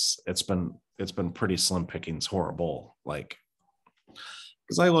office, it's been pretty slim pickings, horrible. Like,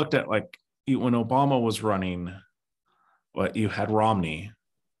 because I looked at like when Obama was running, you had Romney.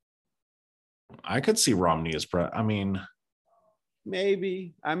 I could see Romney as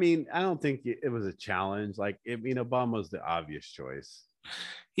maybe. I don't think it was a challenge. Like, Obama was the obvious choice.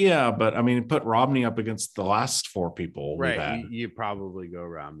 Yeah, but put Romney up against the last four people. Right. You probably go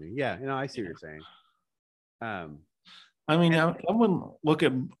Romney. Yeah. I see what you're saying. I wouldn't look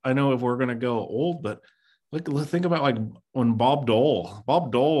at, I know if we're going to go old, but think about like when Bob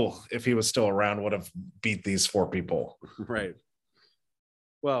Dole, if he was still around, would have beat these four people. Right.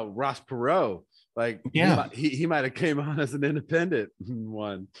 Well, Ross Perot, like, yeah, he might have came on as an independent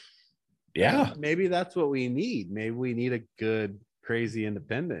one. Yeah. Maybe that's what we need. Maybe we need a good, crazy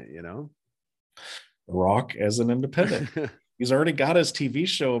independent, Rock as an independent. He's already got his TV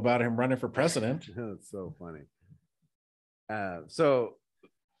show about him running for president. That's so funny. So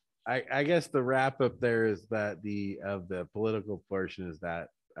I guess the wrap up there is that the political portion is that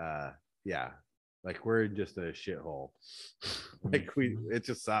like we're just a shithole. Like it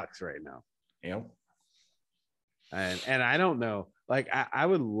just sucks right now. Yep. And I don't know. Like I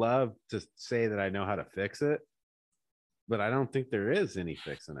would love to say that I know how to fix it, but I don't think there is any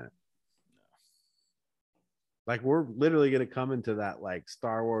fixing it. Like we're literally going to come into that like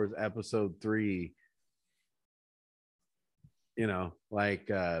Star Wars Episode 3, like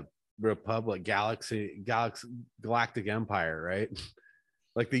Republic, Galactic Empire, right?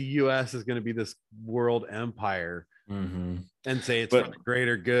 Like the U.S. is going to be this world empire and say it's for the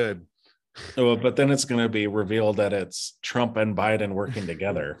greater good. Well, but then it's going to be revealed that it's Trump and Biden working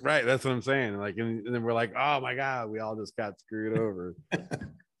together. Right. That's what I'm saying. Like, and then we're like, oh my God, we all just got screwed over.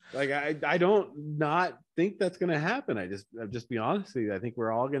 Like, I don't not think that's going to happen. I'll just be honest with you. I think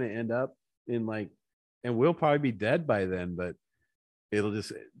we're all going to end up in like, and we'll probably be dead by then, but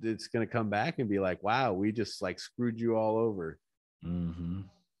it's going to come back and be like, wow, we just like screwed you all over. Mm-hmm.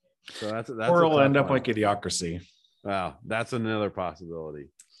 So that's or it'll end up like Idiocracy. Wow. That's another possibility.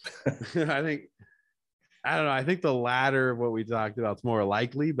 I don't know. I think the latter of what we talked about is more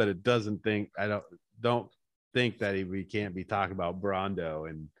likely, but it doesn't think, think that we can't be talking about Brondo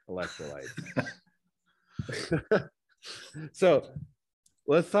and electrolytes. So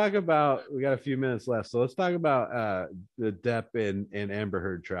let's talk about, we got a few minutes left. So let's talk about the Depp and Amber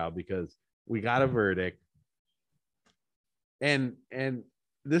Heard trial, because we got a verdict. And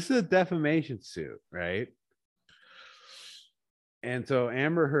this is a defamation suit, right? And so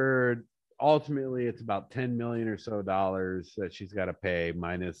Amber Heard, ultimately it's about 10 million or so dollars that she's got to pay,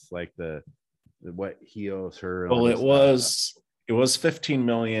 minus like the what he owes her. Well, it was 15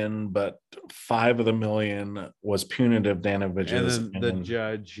 million, but 5 of the million was punitive damages. And then the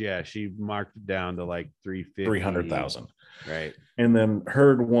judge, she marked it down to like 300,000. Right. And then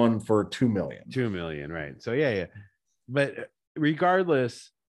Heard won for 2 million. 2 million, right. So yeah. But regardless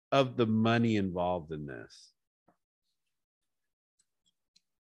of the money involved in this,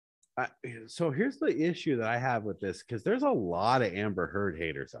 so here's the issue that I have with this, because there's a lot of Amber Heard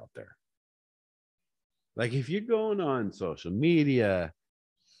haters out there. Like, if you're going on social media,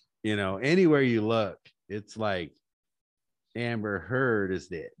 anywhere you look, it's like Amber Heard is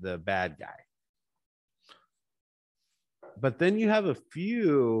the bad guy. But then you have a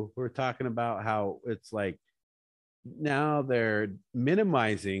few who are talking about how it's like now they're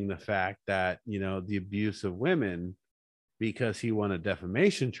minimizing the fact that, the abuse of women, because he won a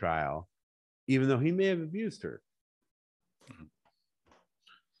defamation trial, even though he may have abused her.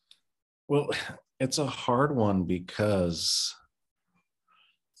 Well, it's a hard one because,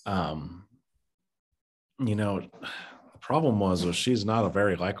 the problem was she's not a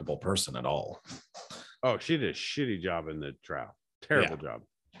very likable person at all. Oh, she did a shitty job in the trial. Terrible job.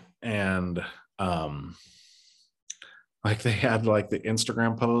 And, like they had like the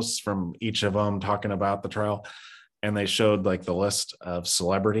Instagram posts from each of them talking about the trial. And they showed like the list of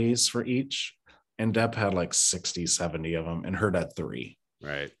celebrities for each. And Depp had like 60, 70 of them, and Heard had 3.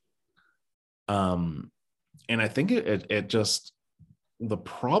 Right. And I think it just, the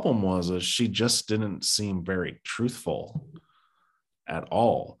problem was she just didn't seem very truthful at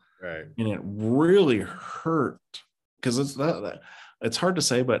all. Right. And it really hurt, because it's hard to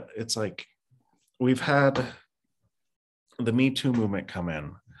say, but it's like we've had the Me Too movement come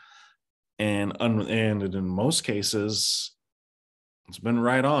in. And in most cases, it's been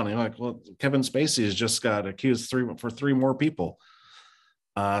right on. You're like, well, Kevin Spacey has just got accused for 3 more people.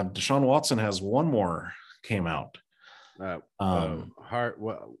 Deshaun Watson has 1 more came out. Harvey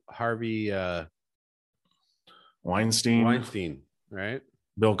Weinstein, right?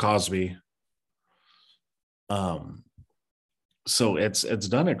 Bill Cosby. So it's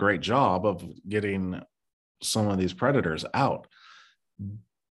done a great job of getting some of these predators out.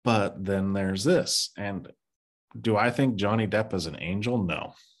 But then there's this. And do I think Johnny Depp is an angel?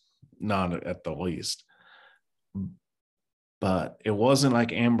 No, not at the least. But it wasn't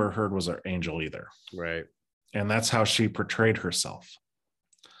like Amber Heard was an angel either. Right. And that's how she portrayed herself.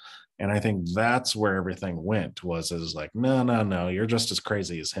 And I think that's where everything went, was like, no, you're just as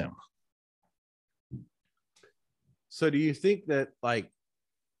crazy as him. So do you think that, like,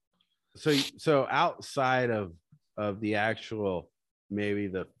 so outside of the actual, maybe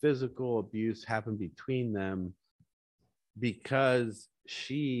the physical abuse happened between them, because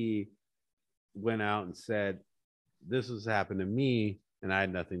she went out and said, this has happened to me and I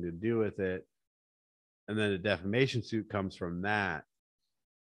had nothing to do with it, and then a defamation suit comes from that,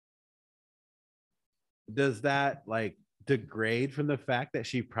 does that like degrade from the fact that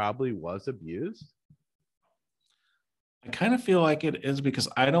she probably was abused? I kind of feel like it is, because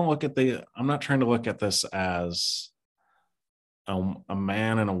I'm not trying to look at this as a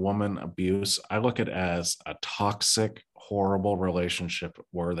man and a woman abuse. I look at it as a toxic, horrible relationship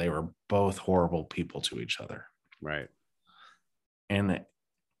where they were both horrible people to each other. Right. And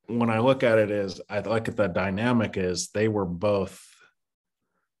when I look at it, I look at the dynamic is they were both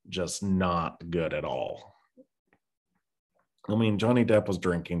just not good at all. I mean, Johnny Depp was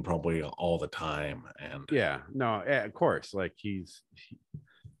drinking probably all the time. And of course, like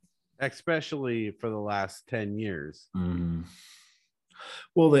especially for the last 10 years. Mm.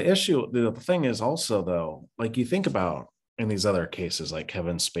 Well, the thing is also, though, like you think about in these other cases, like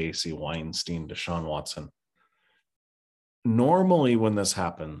Kevin Spacey, Weinstein, Deshaun Watson, normally when this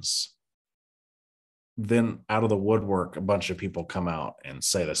happens, then out of the woodwork, a bunch of people come out and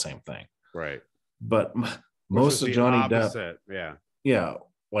say the same thing. Right. But most of Johnny Depp,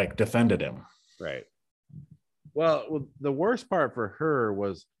 like defended him. Right. Well, the worst part for her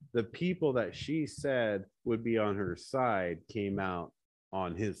was the people that she said would be on her side came out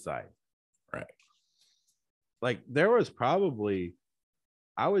on his side. Right. Like there was probably,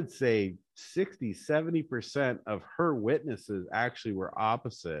 I would say 60, 70% of her witnesses actually were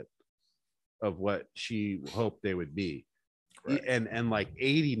opposite of what she hoped they would be. Right. And like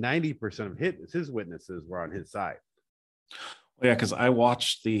 80-90% of his witnesses were on his side. Well, yeah, because I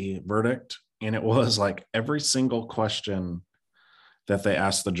watched the verdict, and it was like every single question that they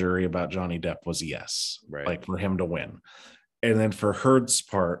asked the jury about Johnny Depp was yes, Right. like for him to win. And then for Heard's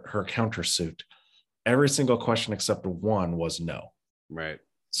part, her countersuit, every single question except one was no. Right.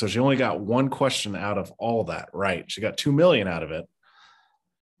 So she only got one question out of all that, right? She got 2 million out of it,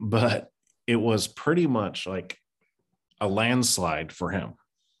 but it was pretty much like a landslide for him.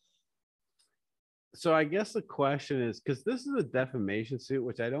 So I guess the question is, because this is a defamation suit,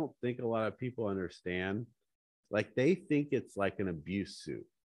 which I don't think a lot of people understand. Like they think it's like an abuse suit.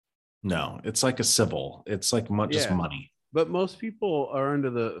 No, it's like a civil. It's like just money. But most people are under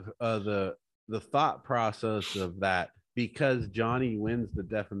the thought process of that because Johnny wins the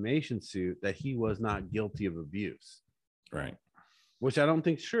defamation suit that he was not guilty of abuse. Right. Which I don't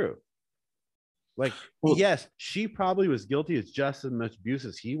think is true. Like, well, yes, she probably was guilty of just as much abuse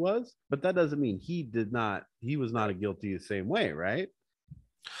as he was, but that doesn't mean he was not guilty the same way, right?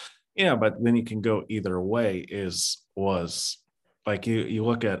 Yeah, but then you can go either way. Was like you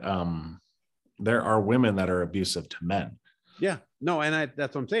look at there are women that are abusive to men. Yeah, no, and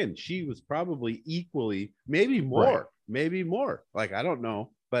that's what I'm saying. She was probably equally, maybe more. Like, I don't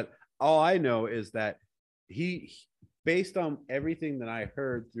know, but all I know is that he, based on everything that I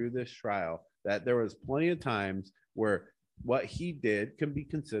heard through this trial, that there was plenty of times where what he did can be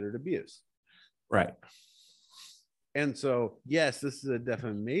considered abuse. Right. And so, yes, this is a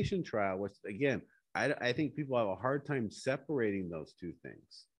defamation trial, which again, I think people have a hard time separating those two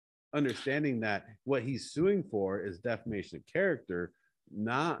things. Understanding that what he's suing for is defamation of character,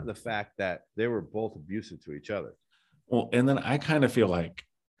 not the fact that they were both abusive to each other. Well, and then I kind of feel like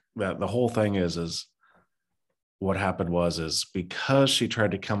that the whole thing is what happened was because she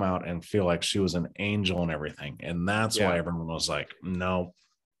tried to come out and feel like she was an angel and everything. And that's why everyone was like, no.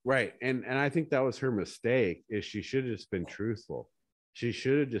 Right. And I think that was her mistake, is she should have just been truthful. She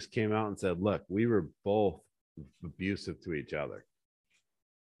should have just came out and said, look, we were both abusive to each other.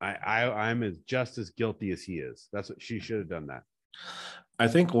 I'm just as guilty as he is. That's what she should have done. That I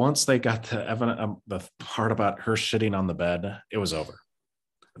think once they got the evidence, the part about her shitting on the bed, it was over.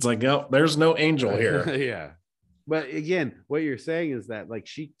 It's like, no, there's no angel here. Yeah, but again, what you're saying is that like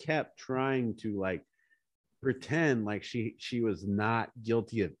she kept trying to like pretend like she was not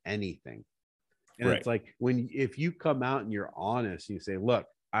guilty of anything, and right. It's like if you come out and you're honest, and you say, look,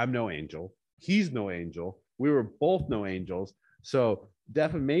 I'm no angel, he's no angel, we were both no angels, so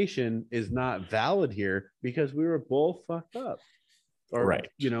defamation is not valid here because we were both fucked up, or right,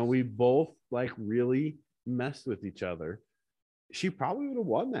 we both like really messed with each other. She probably would have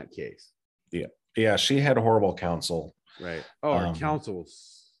won that case. Yeah, she had horrible counsel. Right. Oh, her counsel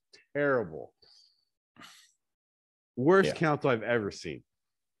was terrible. Worst counsel I've ever seen.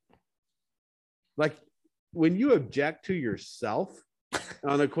 Like when you object to yourself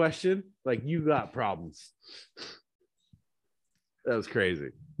on a question, like you got problems. That was crazy.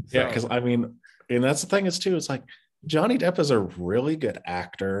 Yeah, because I mean, and that's the thing is too, it's like Johnny Depp is a really good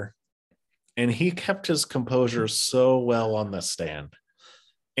actor, and he kept his composure so well on the stand,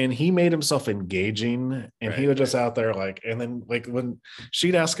 and he made himself engaging, and he was just out there like, and then like when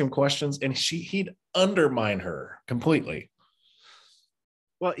she'd ask him questions, and he'd undermine her completely.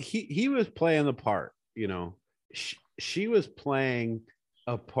 Well, he was playing the part, she was playing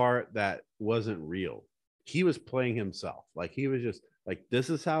a part that wasn't real. He was playing himself. Like he was just like,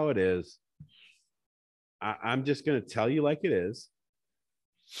 this is how it is. I'm just going to tell you like it is.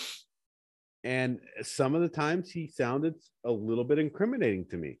 And some of the times he sounded a little bit incriminating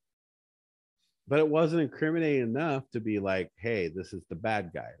to me, but it wasn't incriminating enough to be like, hey, this is the bad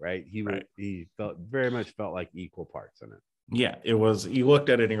guy, right? He very much felt like equal parts in it. Yeah, it was. You looked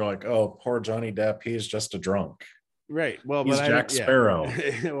at it and you're like, oh, poor Johnny Depp, he's just a drunk. Right. Well, he's Jack Sparrow.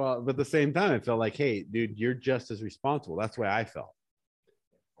 Well, but at the same time, it felt like, hey, dude, you're just as responsible. That's the way I felt.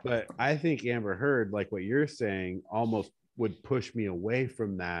 But I think Amber Heard, like what you're saying, almost would push me away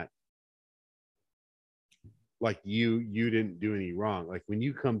from that. Like you didn't do any wrong. Like when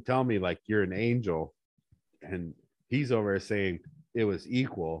you come tell me like you're an angel and he's over there saying it was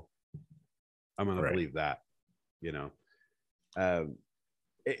equal, I'm going to believe that,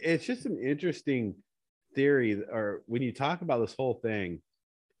 it's just an interesting theory. Or when you talk about this whole thing,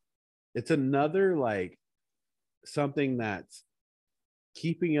 it's another like something that's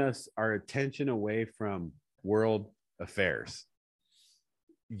keeping our attention away from world affairs.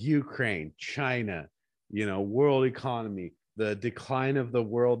 Ukraine, China, world economy, the decline of the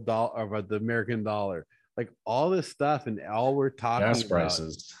world dollar, of the American dollar, like all this stuff, and all we're talking gas about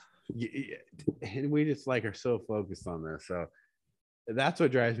prices. And we just like are so focused on this. So that's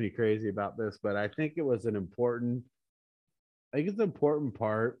what drives me crazy about this. But I think it was I think it's an important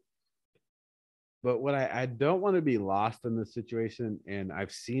part. But what I don't want to be lost in this situation, and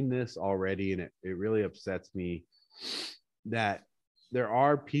I've seen this already, and it really upsets me that there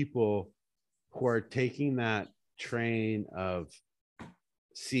are people who are taking that train of,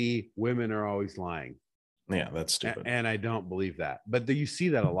 see, women are always lying. Yeah, that's stupid. And I don't believe that. But you see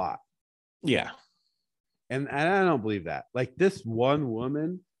that a lot. Yeah. And I don't believe that. Like this one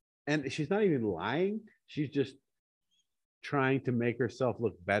woman, and she's not even lying. She's just trying to make herself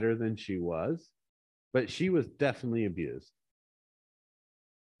look better than she was. But she was definitely abused.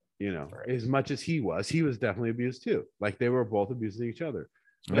 You know, right. As much as he was definitely abused too. Like they were both abusing each other.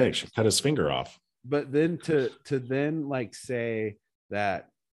 Right. She cut his finger off. But then to then like say that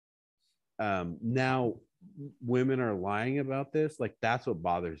now women are lying about this, like that's what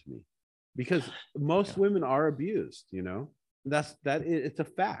bothers me. Because most women are abused, you know. It's a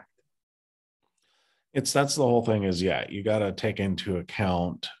fact. That's the whole thing is, you got to take into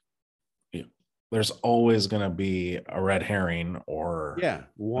account, there's always going to be a red herring or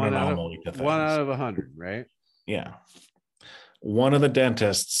one out of 100, right? Yeah. One of the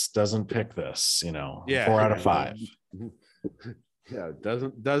dentists doesn't pick this, 4 out of 5. Yeah,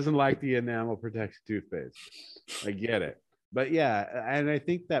 doesn't like the enamel protection toothpaste. I get it. But yeah, and I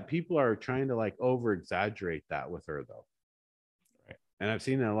think that people are trying to like over exaggerate that with her though. Right. And I've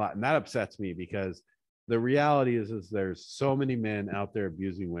seen that a lot, and that upsets me because the reality is there's so many men out there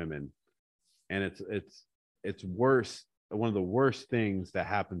abusing women, and it's worse. One of the worst things that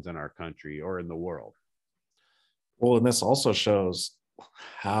happens in our country or in the world. Well, and this also shows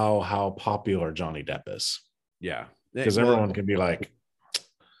how popular Johnny Depp is. Yeah, because everyone can be like,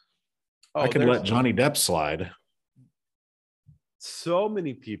 I could let Johnny Depp slide. So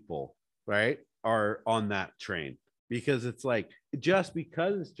many people, right, are on that train because it's like, just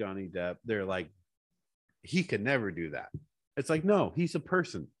because it's Johnny Depp, they're like, he could never do that. It's like, no, he's a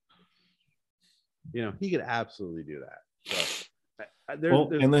person. He could absolutely do that. So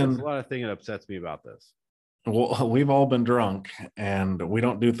there's a lot of things that upsets me about this. Well, we've all been drunk and we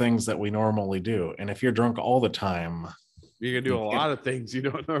don't do things that we normally do. And if you're drunk all the time, you're going to do a lot of things you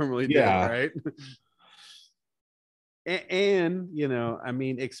don't normally do, right? And I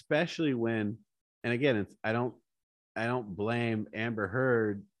mean, especially when, and again, I don't blame Amber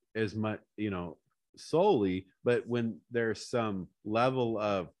Heard as much, solely, but when there's some level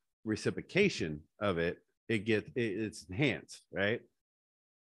of reciprocation of it, it's enhanced, right?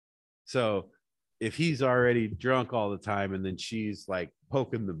 So if he's already drunk all the time and then she's like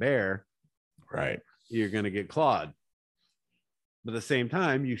poking the bear, right, you're going to get clawed. But at the same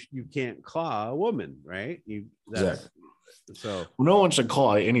time, you can't claw a woman, right? Exactly. So no one should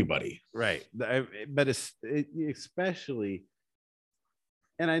claw anybody, right? But especially,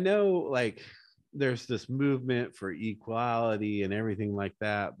 and I know like there's this movement for equality and everything like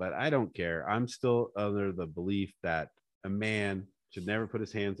that, but I don't care. I'm still under the belief that a man should never put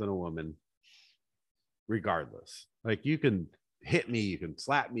his hands on a woman, regardless. Like you can hit me, you can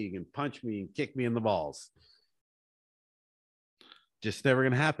slap me, you can punch me and kick me in the balls. Just never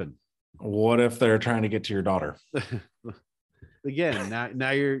gonna happen. What if they're trying to get to your daughter? Again,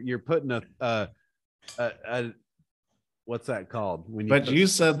 now you're putting a what's that called? You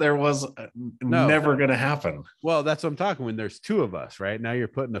said there was never gonna happen. Well, that's what I'm talking. When there's two of us, right? Now you're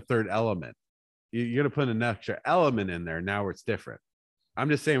putting a third element. You're gonna put an extra element in there now where it's different. I'm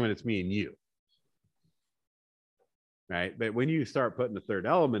just saying when it's me and you. Right. But when you start putting the third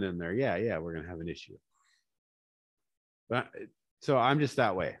element in there, we're gonna have an issue. But so I'm just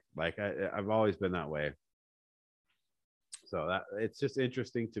that way. Like I've always been that way. So that it's just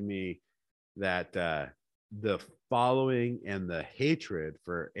interesting to me that the following and the hatred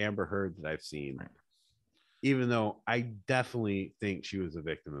for Amber Heard that I've seen, even though I definitely think she was a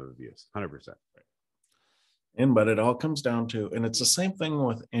victim of abuse, 100%. But it all comes down to, and it's the same thing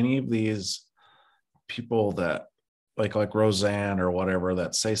with any of these people that like Roseanne or whatever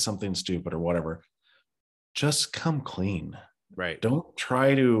that say something stupid or whatever. Just come clean. Right. Don't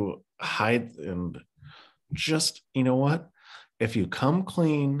try to hide, and just, you know what? If you come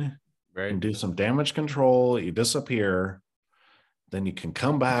clean and do some damage control, you disappear, then you can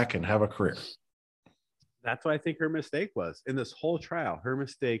come back and have a career. That's what I think her mistake was in this whole trial. Her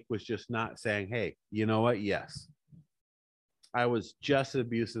mistake was just not saying, hey, you know what? Yes, I was just as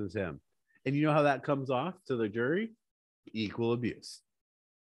abusive as him. And you know how that comes off to the jury? Equal abuse.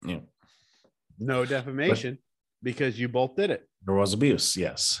 Yeah. No defamation because you both did it. There was abuse,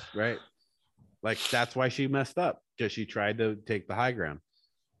 yes. Right. Like that's why she messed up, because she tried to take the high ground.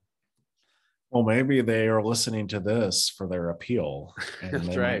 Well, maybe they are listening to this for their appeal, and That's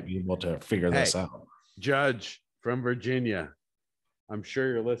they right. might be able to figure this out. Judge from Virginia, I'm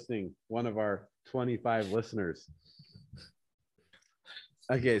sure you're listening. One of our 25 listeners.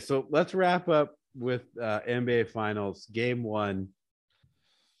 Okay, so let's wrap up with NBA Finals. Game 1,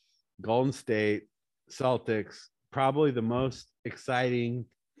 Golden State, Celtics. Probably the most exciting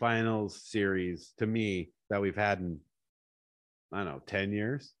finals series to me that we've had in, I don't know, 10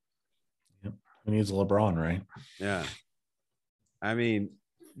 years. Yep. Who needs LeBron, right? Yeah. I mean,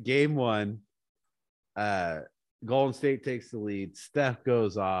 game 1, Golden State takes the lead. Steph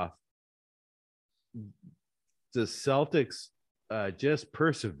goes off. The Celtics just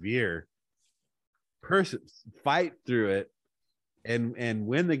persevere, fight through it, and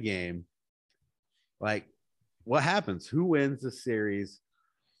win the game. Like, what happens? Who wins the series?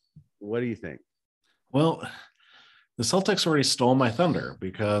 What do you think? Well, the Celtics already stole my thunder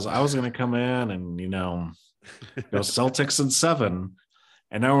because I was going to come in and, go Celtics in 7,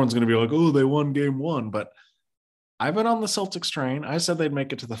 and everyone's going to be like, oh, they won game 1. But I've been on the Celtics train. I said they'd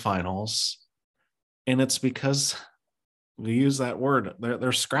make it to the finals. And it's because we use that word.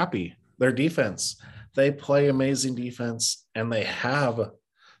 They're scrappy. Their defense. They play amazing defense, and they have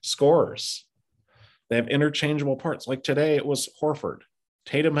scorers. They have interchangeable parts. Like today, it was Horford.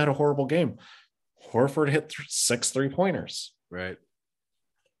 Tatum had a horrible game. Horford hit 6 3-pointers. Right.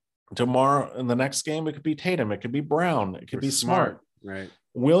 Tomorrow, in the next game, it could be Tatum. It could be Brown. It could be Smart. Right.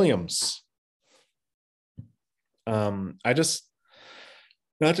 Williams. I just,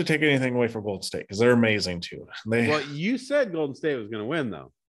 not to take anything away from Golden State, because they're amazing too. Well, you said Golden State was going to win,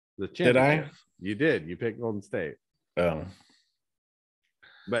 though. The championship. Did I? You did. You picked Golden State. Oh.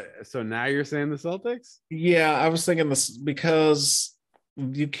 But so now you're saying the Celtics? Yeah, I was thinking this because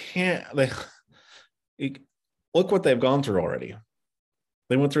you can't. Look what they've gone through already.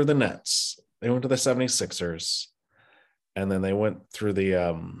 They went through the Nets. They went to the 76ers. And then they went through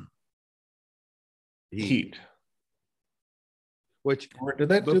the Heat. Which, or did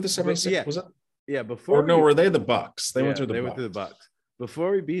they do the 76ers? Yeah. Was it? Yeah, before. Or no, were they the Bucks? They went through the Bucks. They went through the Bucks.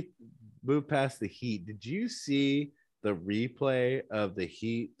 Before we moved past the Heat, did you see the replay of the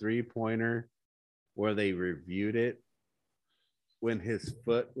Heat 3-pointer where they reviewed it when his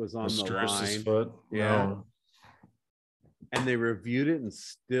foot was on the line? Foot? Yeah. No. And they reviewed it and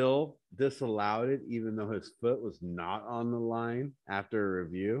still disallowed it, even though his foot was not on the line after a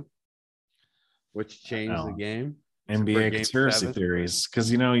review, which changed the game. NBA conspiracy theories,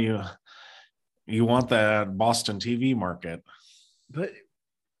 because you want that Boston TV market. But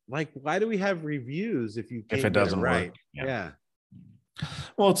why do we have reviews if it doesn't right? work? Yeah.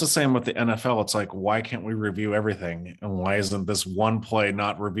 Well, it's the same with the NFL. It's like, why can't we review everything? And why isn't this one play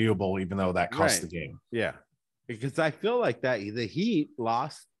not reviewable, even though that cost the game? Yeah. Because I feel like that the Heat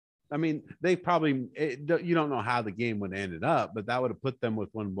lost. I mean, they probably, you don't know how the game would have ended up, but that would have put them with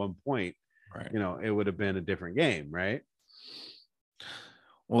one point. Right. It would have been a different game, right?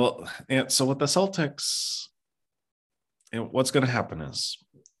 Well, so with the Celtics, what's going to happen is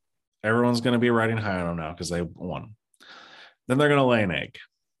everyone's going to be riding high on them now because they won. Then they're going to lay an egg.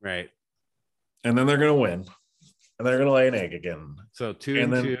 Right. And then they're going to win. And they're going to lay an egg again. So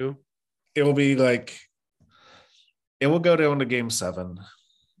 2-2. It will be like, it will go down to game 7.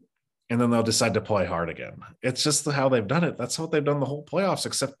 And then they'll decide to play hard again. It's just how they've done it. That's how they've done the whole playoffs,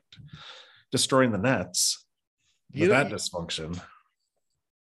 except destroying the Nets. That dysfunction.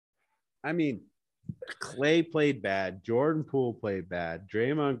 I mean, Clay played bad. Jordan Poole played bad.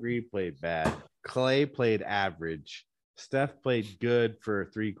 Draymond Green played bad. Clay played average. Steph played good for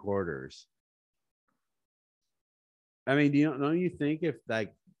 3 quarters. I mean, don't you think if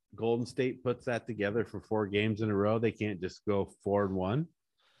Golden State puts that together for 4 games in a row, they can't just go 4-1?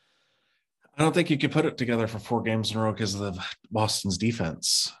 I don't think you could put it together for 4 games in a row because of Boston's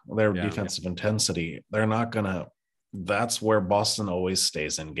defense, their defensive intensity. They're not going to. That's where Boston always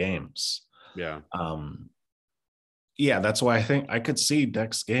stays in games. Yeah. Yeah, that's why I think I could see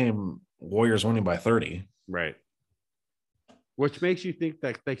next game Warriors winning by 30. Right. Which makes you think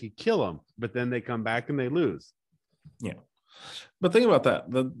that they could kill them, but then they come back and they lose. Yeah. But think about that.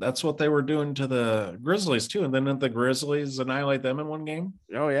 That's what they were doing to the Grizzlies too. And then didn't the Grizzlies annihilate them in one game?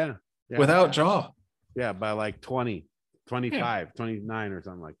 Oh, yeah. Without Jaw. Yeah, by like 20, 25, 29 or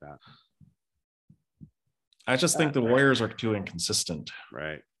something like that. I just think the Warriors are too inconsistent.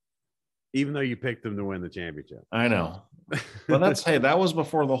 Right. Even though you picked them to win the championship. I know. But that was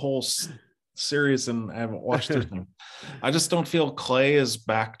before the whole series, and I haven't watched it. I just don't feel Clay is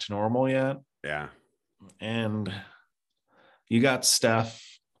back to normal yet. Yeah. And you got Steph,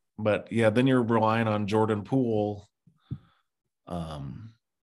 but then you're relying on Jordan Poole.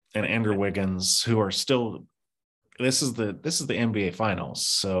 and Andrew Wiggins, who are still. This is the NBA Finals,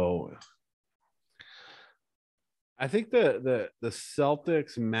 so I think the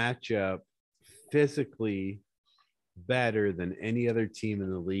Celtics matchup physically better than any other team in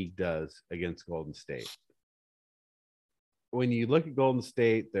the league does against Golden State. When you look at Golden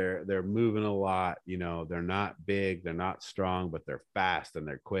State, they're moving a lot. You know, they're not big, they're not strong, but they're fast and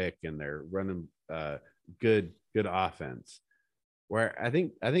they're quick and they're running good offense. Where I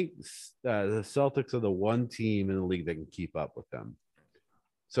think the Celtics are the one team in the league that can keep up with them.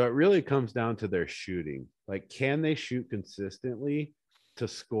 So it really comes down to their shooting. Like, can they shoot consistently to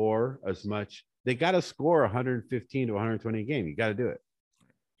score as much? They got to score 115 to 120 a game. You got to do it.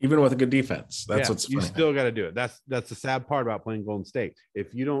 Even with a good defense, that's what's you funny. Still got to do it. That's the sad part about playing Golden State.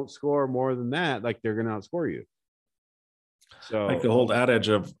 If you don't score more than that, like, they're going to outscore you. So, like the whole adage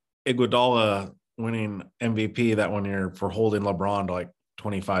of Iguodala winning MVP that 1 year for holding LeBron to like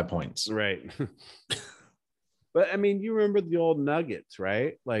 25 points. Right. But I mean, you remember the old Nuggets,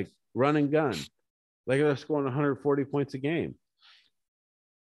 right? Like, run and gun. Like, they're scoring 140 points a game.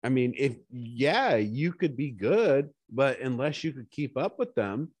 I mean, you could be good, but unless you could keep up with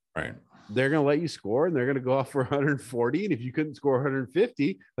them, right, they're going to let you score and they're going to go off for 140. And if you couldn't score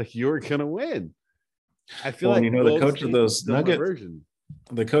 150, like, you were going to win. I feel like, you know, the coach of those Nuggets,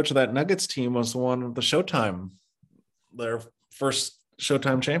 the coach of that Nuggets team was the one with the Showtime, their first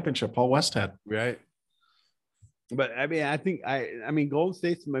Showtime championship, Paul Westhead. Right. But I mean, I think Golden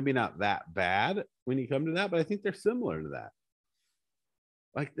State's maybe not that bad when you come to that, but I think they're similar to that.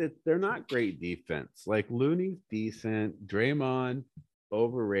 Like, they're not great defense. Like, Looney's decent, Draymond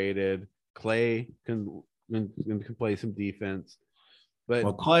overrated, Clay can play some defense.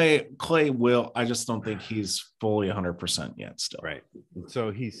 But Clay will. I just don't think he's fully 100% yet still. Right.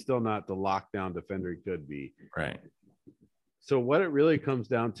 So he's still not the lockdown defender he could be. Right. So what it really comes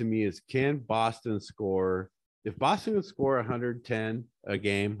down to me is, can Boston score? If Boston can score 110 a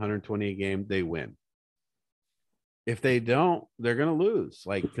game, 120 a game, they win. If they don't, they're going to lose.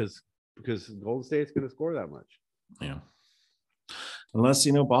 Like, because Golden State's going to score that much. Yeah. Unless,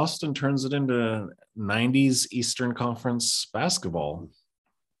 Boston turns it into 90s Eastern Conference basketball.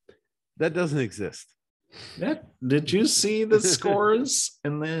 That doesn't exist. Yeah. Did you see the scores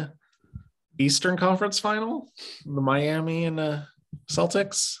in the Eastern Conference final? The Miami and the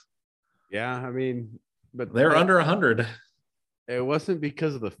Celtics? Yeah, I mean, but they're under 100. It wasn't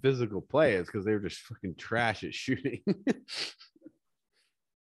because of the physical play. It's because they were just fucking trash at shooting.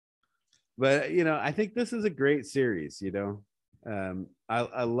 But, I think this is a great series,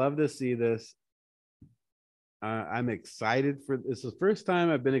 I love to see this. I'm excited for this. Is the first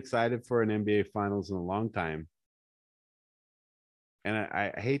time I've been excited for an NBA Finals in a long time. And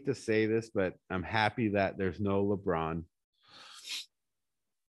I hate to say this, but I'm happy that there's no LeBron.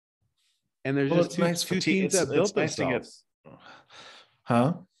 And there's just two teams that built themselves.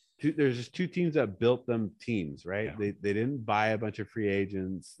 Huh? There's just two teams that built them teams, right? Yeah. They didn't buy a bunch of free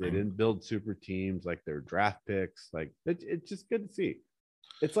agents. They didn't build super teams like their draft picks. Like, it's just good to see.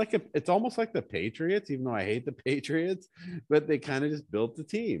 It's almost like the Patriots, even though I hate the Patriots, but they kind of just built the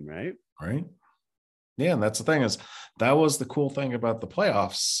team, right? Right. Yeah, and that's the thing, is that was the cool thing about the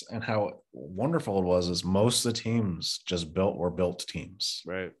playoffs and how wonderful it was, is most of the teams just were built teams.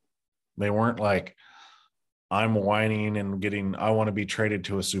 Right. They weren't like, I'm whining and I want to be traded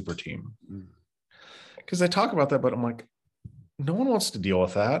to a super team. Because they talk about that, but I'm like, no one wants to deal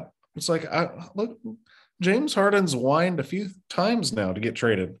with that. It's like, look, James Harden's whined a few times now to get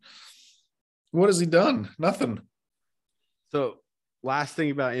traded. What has he done? Nothing. So, last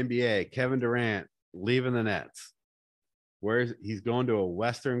thing about NBA, Kevin Durant leaving the Nets. He's going to a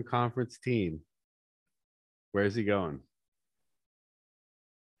Western Conference team. Where's he going?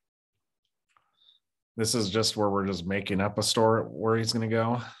 This is just where we're just making up a story where he's going to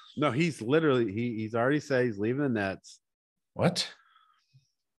go. No, he's literally, he's already said he's leaving the Nets. What?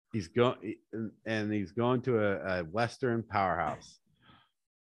 He's going to a Western powerhouse.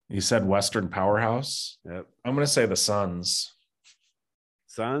 You said Western powerhouse? Yep. I'm going to say the Suns.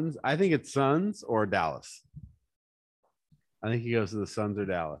 Suns? I think it's Suns or Dallas. I think he goes to the Suns or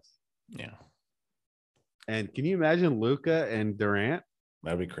Dallas. Yeah. And can you imagine Luka and Durant?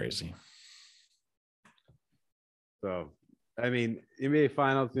 That'd be crazy. So, I mean, NBA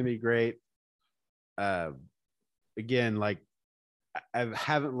Finals going to be great. Again, like, I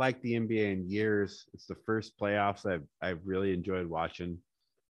haven't liked the NBA in years. It's the first playoffs I've really enjoyed watching.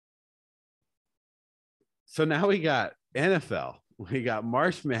 So now we got NFL, we got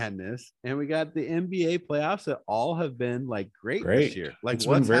March Madness, and we got the NBA playoffs that all have been like great this year. Like, it's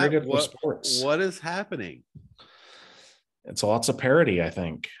been very good for sports. What is happening? It's lots of parity, I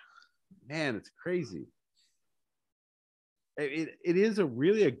think. man, it's crazy. It is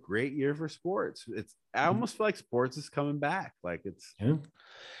a great year for sports. I almost feel like sports is coming back. Like it's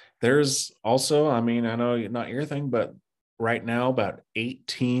There's also, I mean, I know not your thing, but right now about 8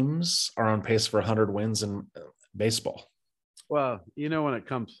 teams are on pace for 100 wins in baseball. Well, when it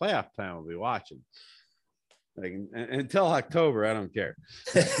comes playoff time, we'll be watching. Like until October, I don't care.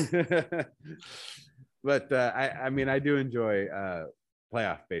 But I mean, I do enjoy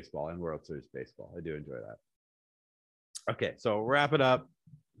playoff baseball and World Series baseball. I do enjoy that. Okay, so wrap it up.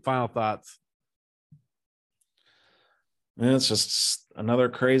 Final thoughts. And it's just another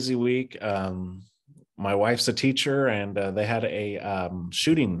crazy week. My wife's a teacher, and they had a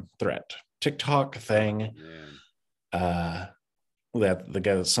shooting threat TikTok thing.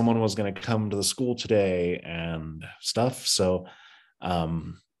 That someone was going to come to the school today and stuff. So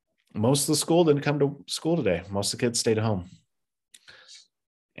most of the school didn't come to school today. Most of the kids stayed at home.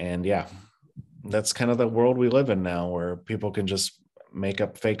 And yeah, that's kind of the world we live in now, where people can just make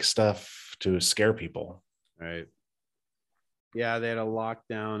up fake stuff to scare people. Right. Yeah, they had a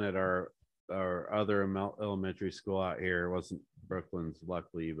lockdown at our other elementary school out here. It wasn't Brooklyn's,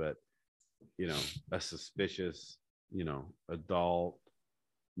 luckily, but a suspicious adult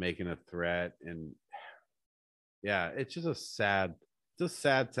making a threat. And yeah, it's just a sad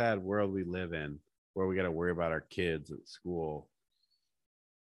world we live in, where we got to worry about our kids at school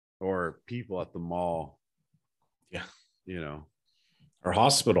or people at the mall. Yeah. Or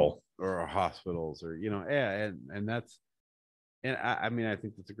hospital or hospitals, or yeah. And that's, and I mean, I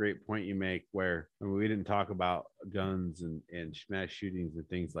think that's a great point you make, where we didn't talk about guns and mass shootings and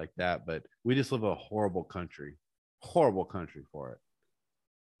things like that, but we just live in a horrible country for it.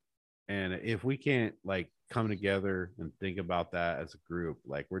 And if we can't like come together and think about that as a group,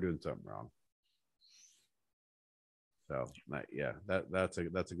 like we're doing something wrong. So yeah, that's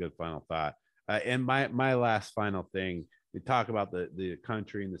a good final thought. And my last final thing, we talk about the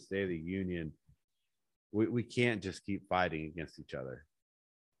country and the State of the Union. We can't just keep fighting against each other.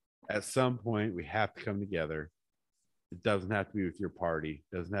 At some point, we have to come together. It doesn't have to be with your party.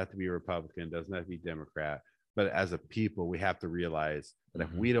 It doesn't have to be a Republican. It doesn't have to be Democrat. But as a people, we have to realize that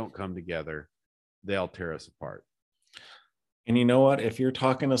if we don't come together, they'll tear us apart. And you know what? If you're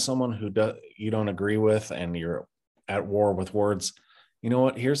talking to someone who you don't agree with and you're at war with words, you know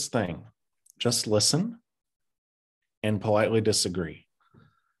what? Here's the thing. Just listen and politely disagree.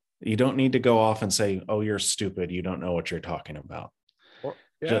 You don't need to go off and say, oh, you're stupid. You don't know what you're talking about.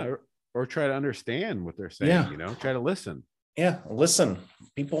 Or try to understand what they're saying, try to listen. Yeah, listen.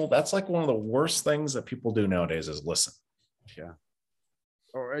 People, that's like one of the worst things that people do nowadays is listen. Yeah.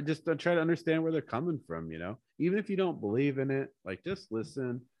 Or just try to understand where they're coming from, even if you don't believe in it, like just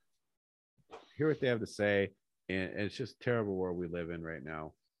listen, hear what they have to say. And it's just terrible world we live in right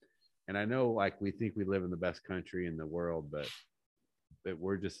now. And I know, like, we think we live in the best country in the world, but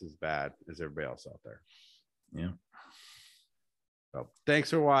we're just as bad as everybody else out there. Yeah. So thanks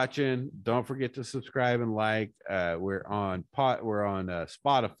for watching. Don't forget to subscribe and like. We're on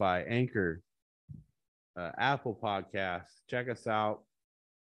Spotify, Anchor, Apple Podcasts. Check us out.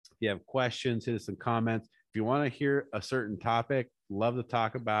 If you have questions, hit us in comments. If you want to hear a certain topic, love to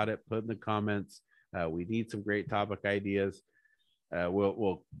talk about it. Put in the comments. We need some great topic ideas.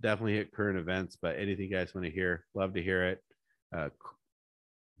 We'll definitely hit current events, but anything you guys want to hear, love to hear it.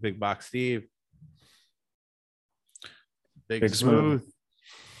 Big Box Steve. Big Smooth.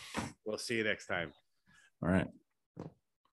 We'll see you next time. All right.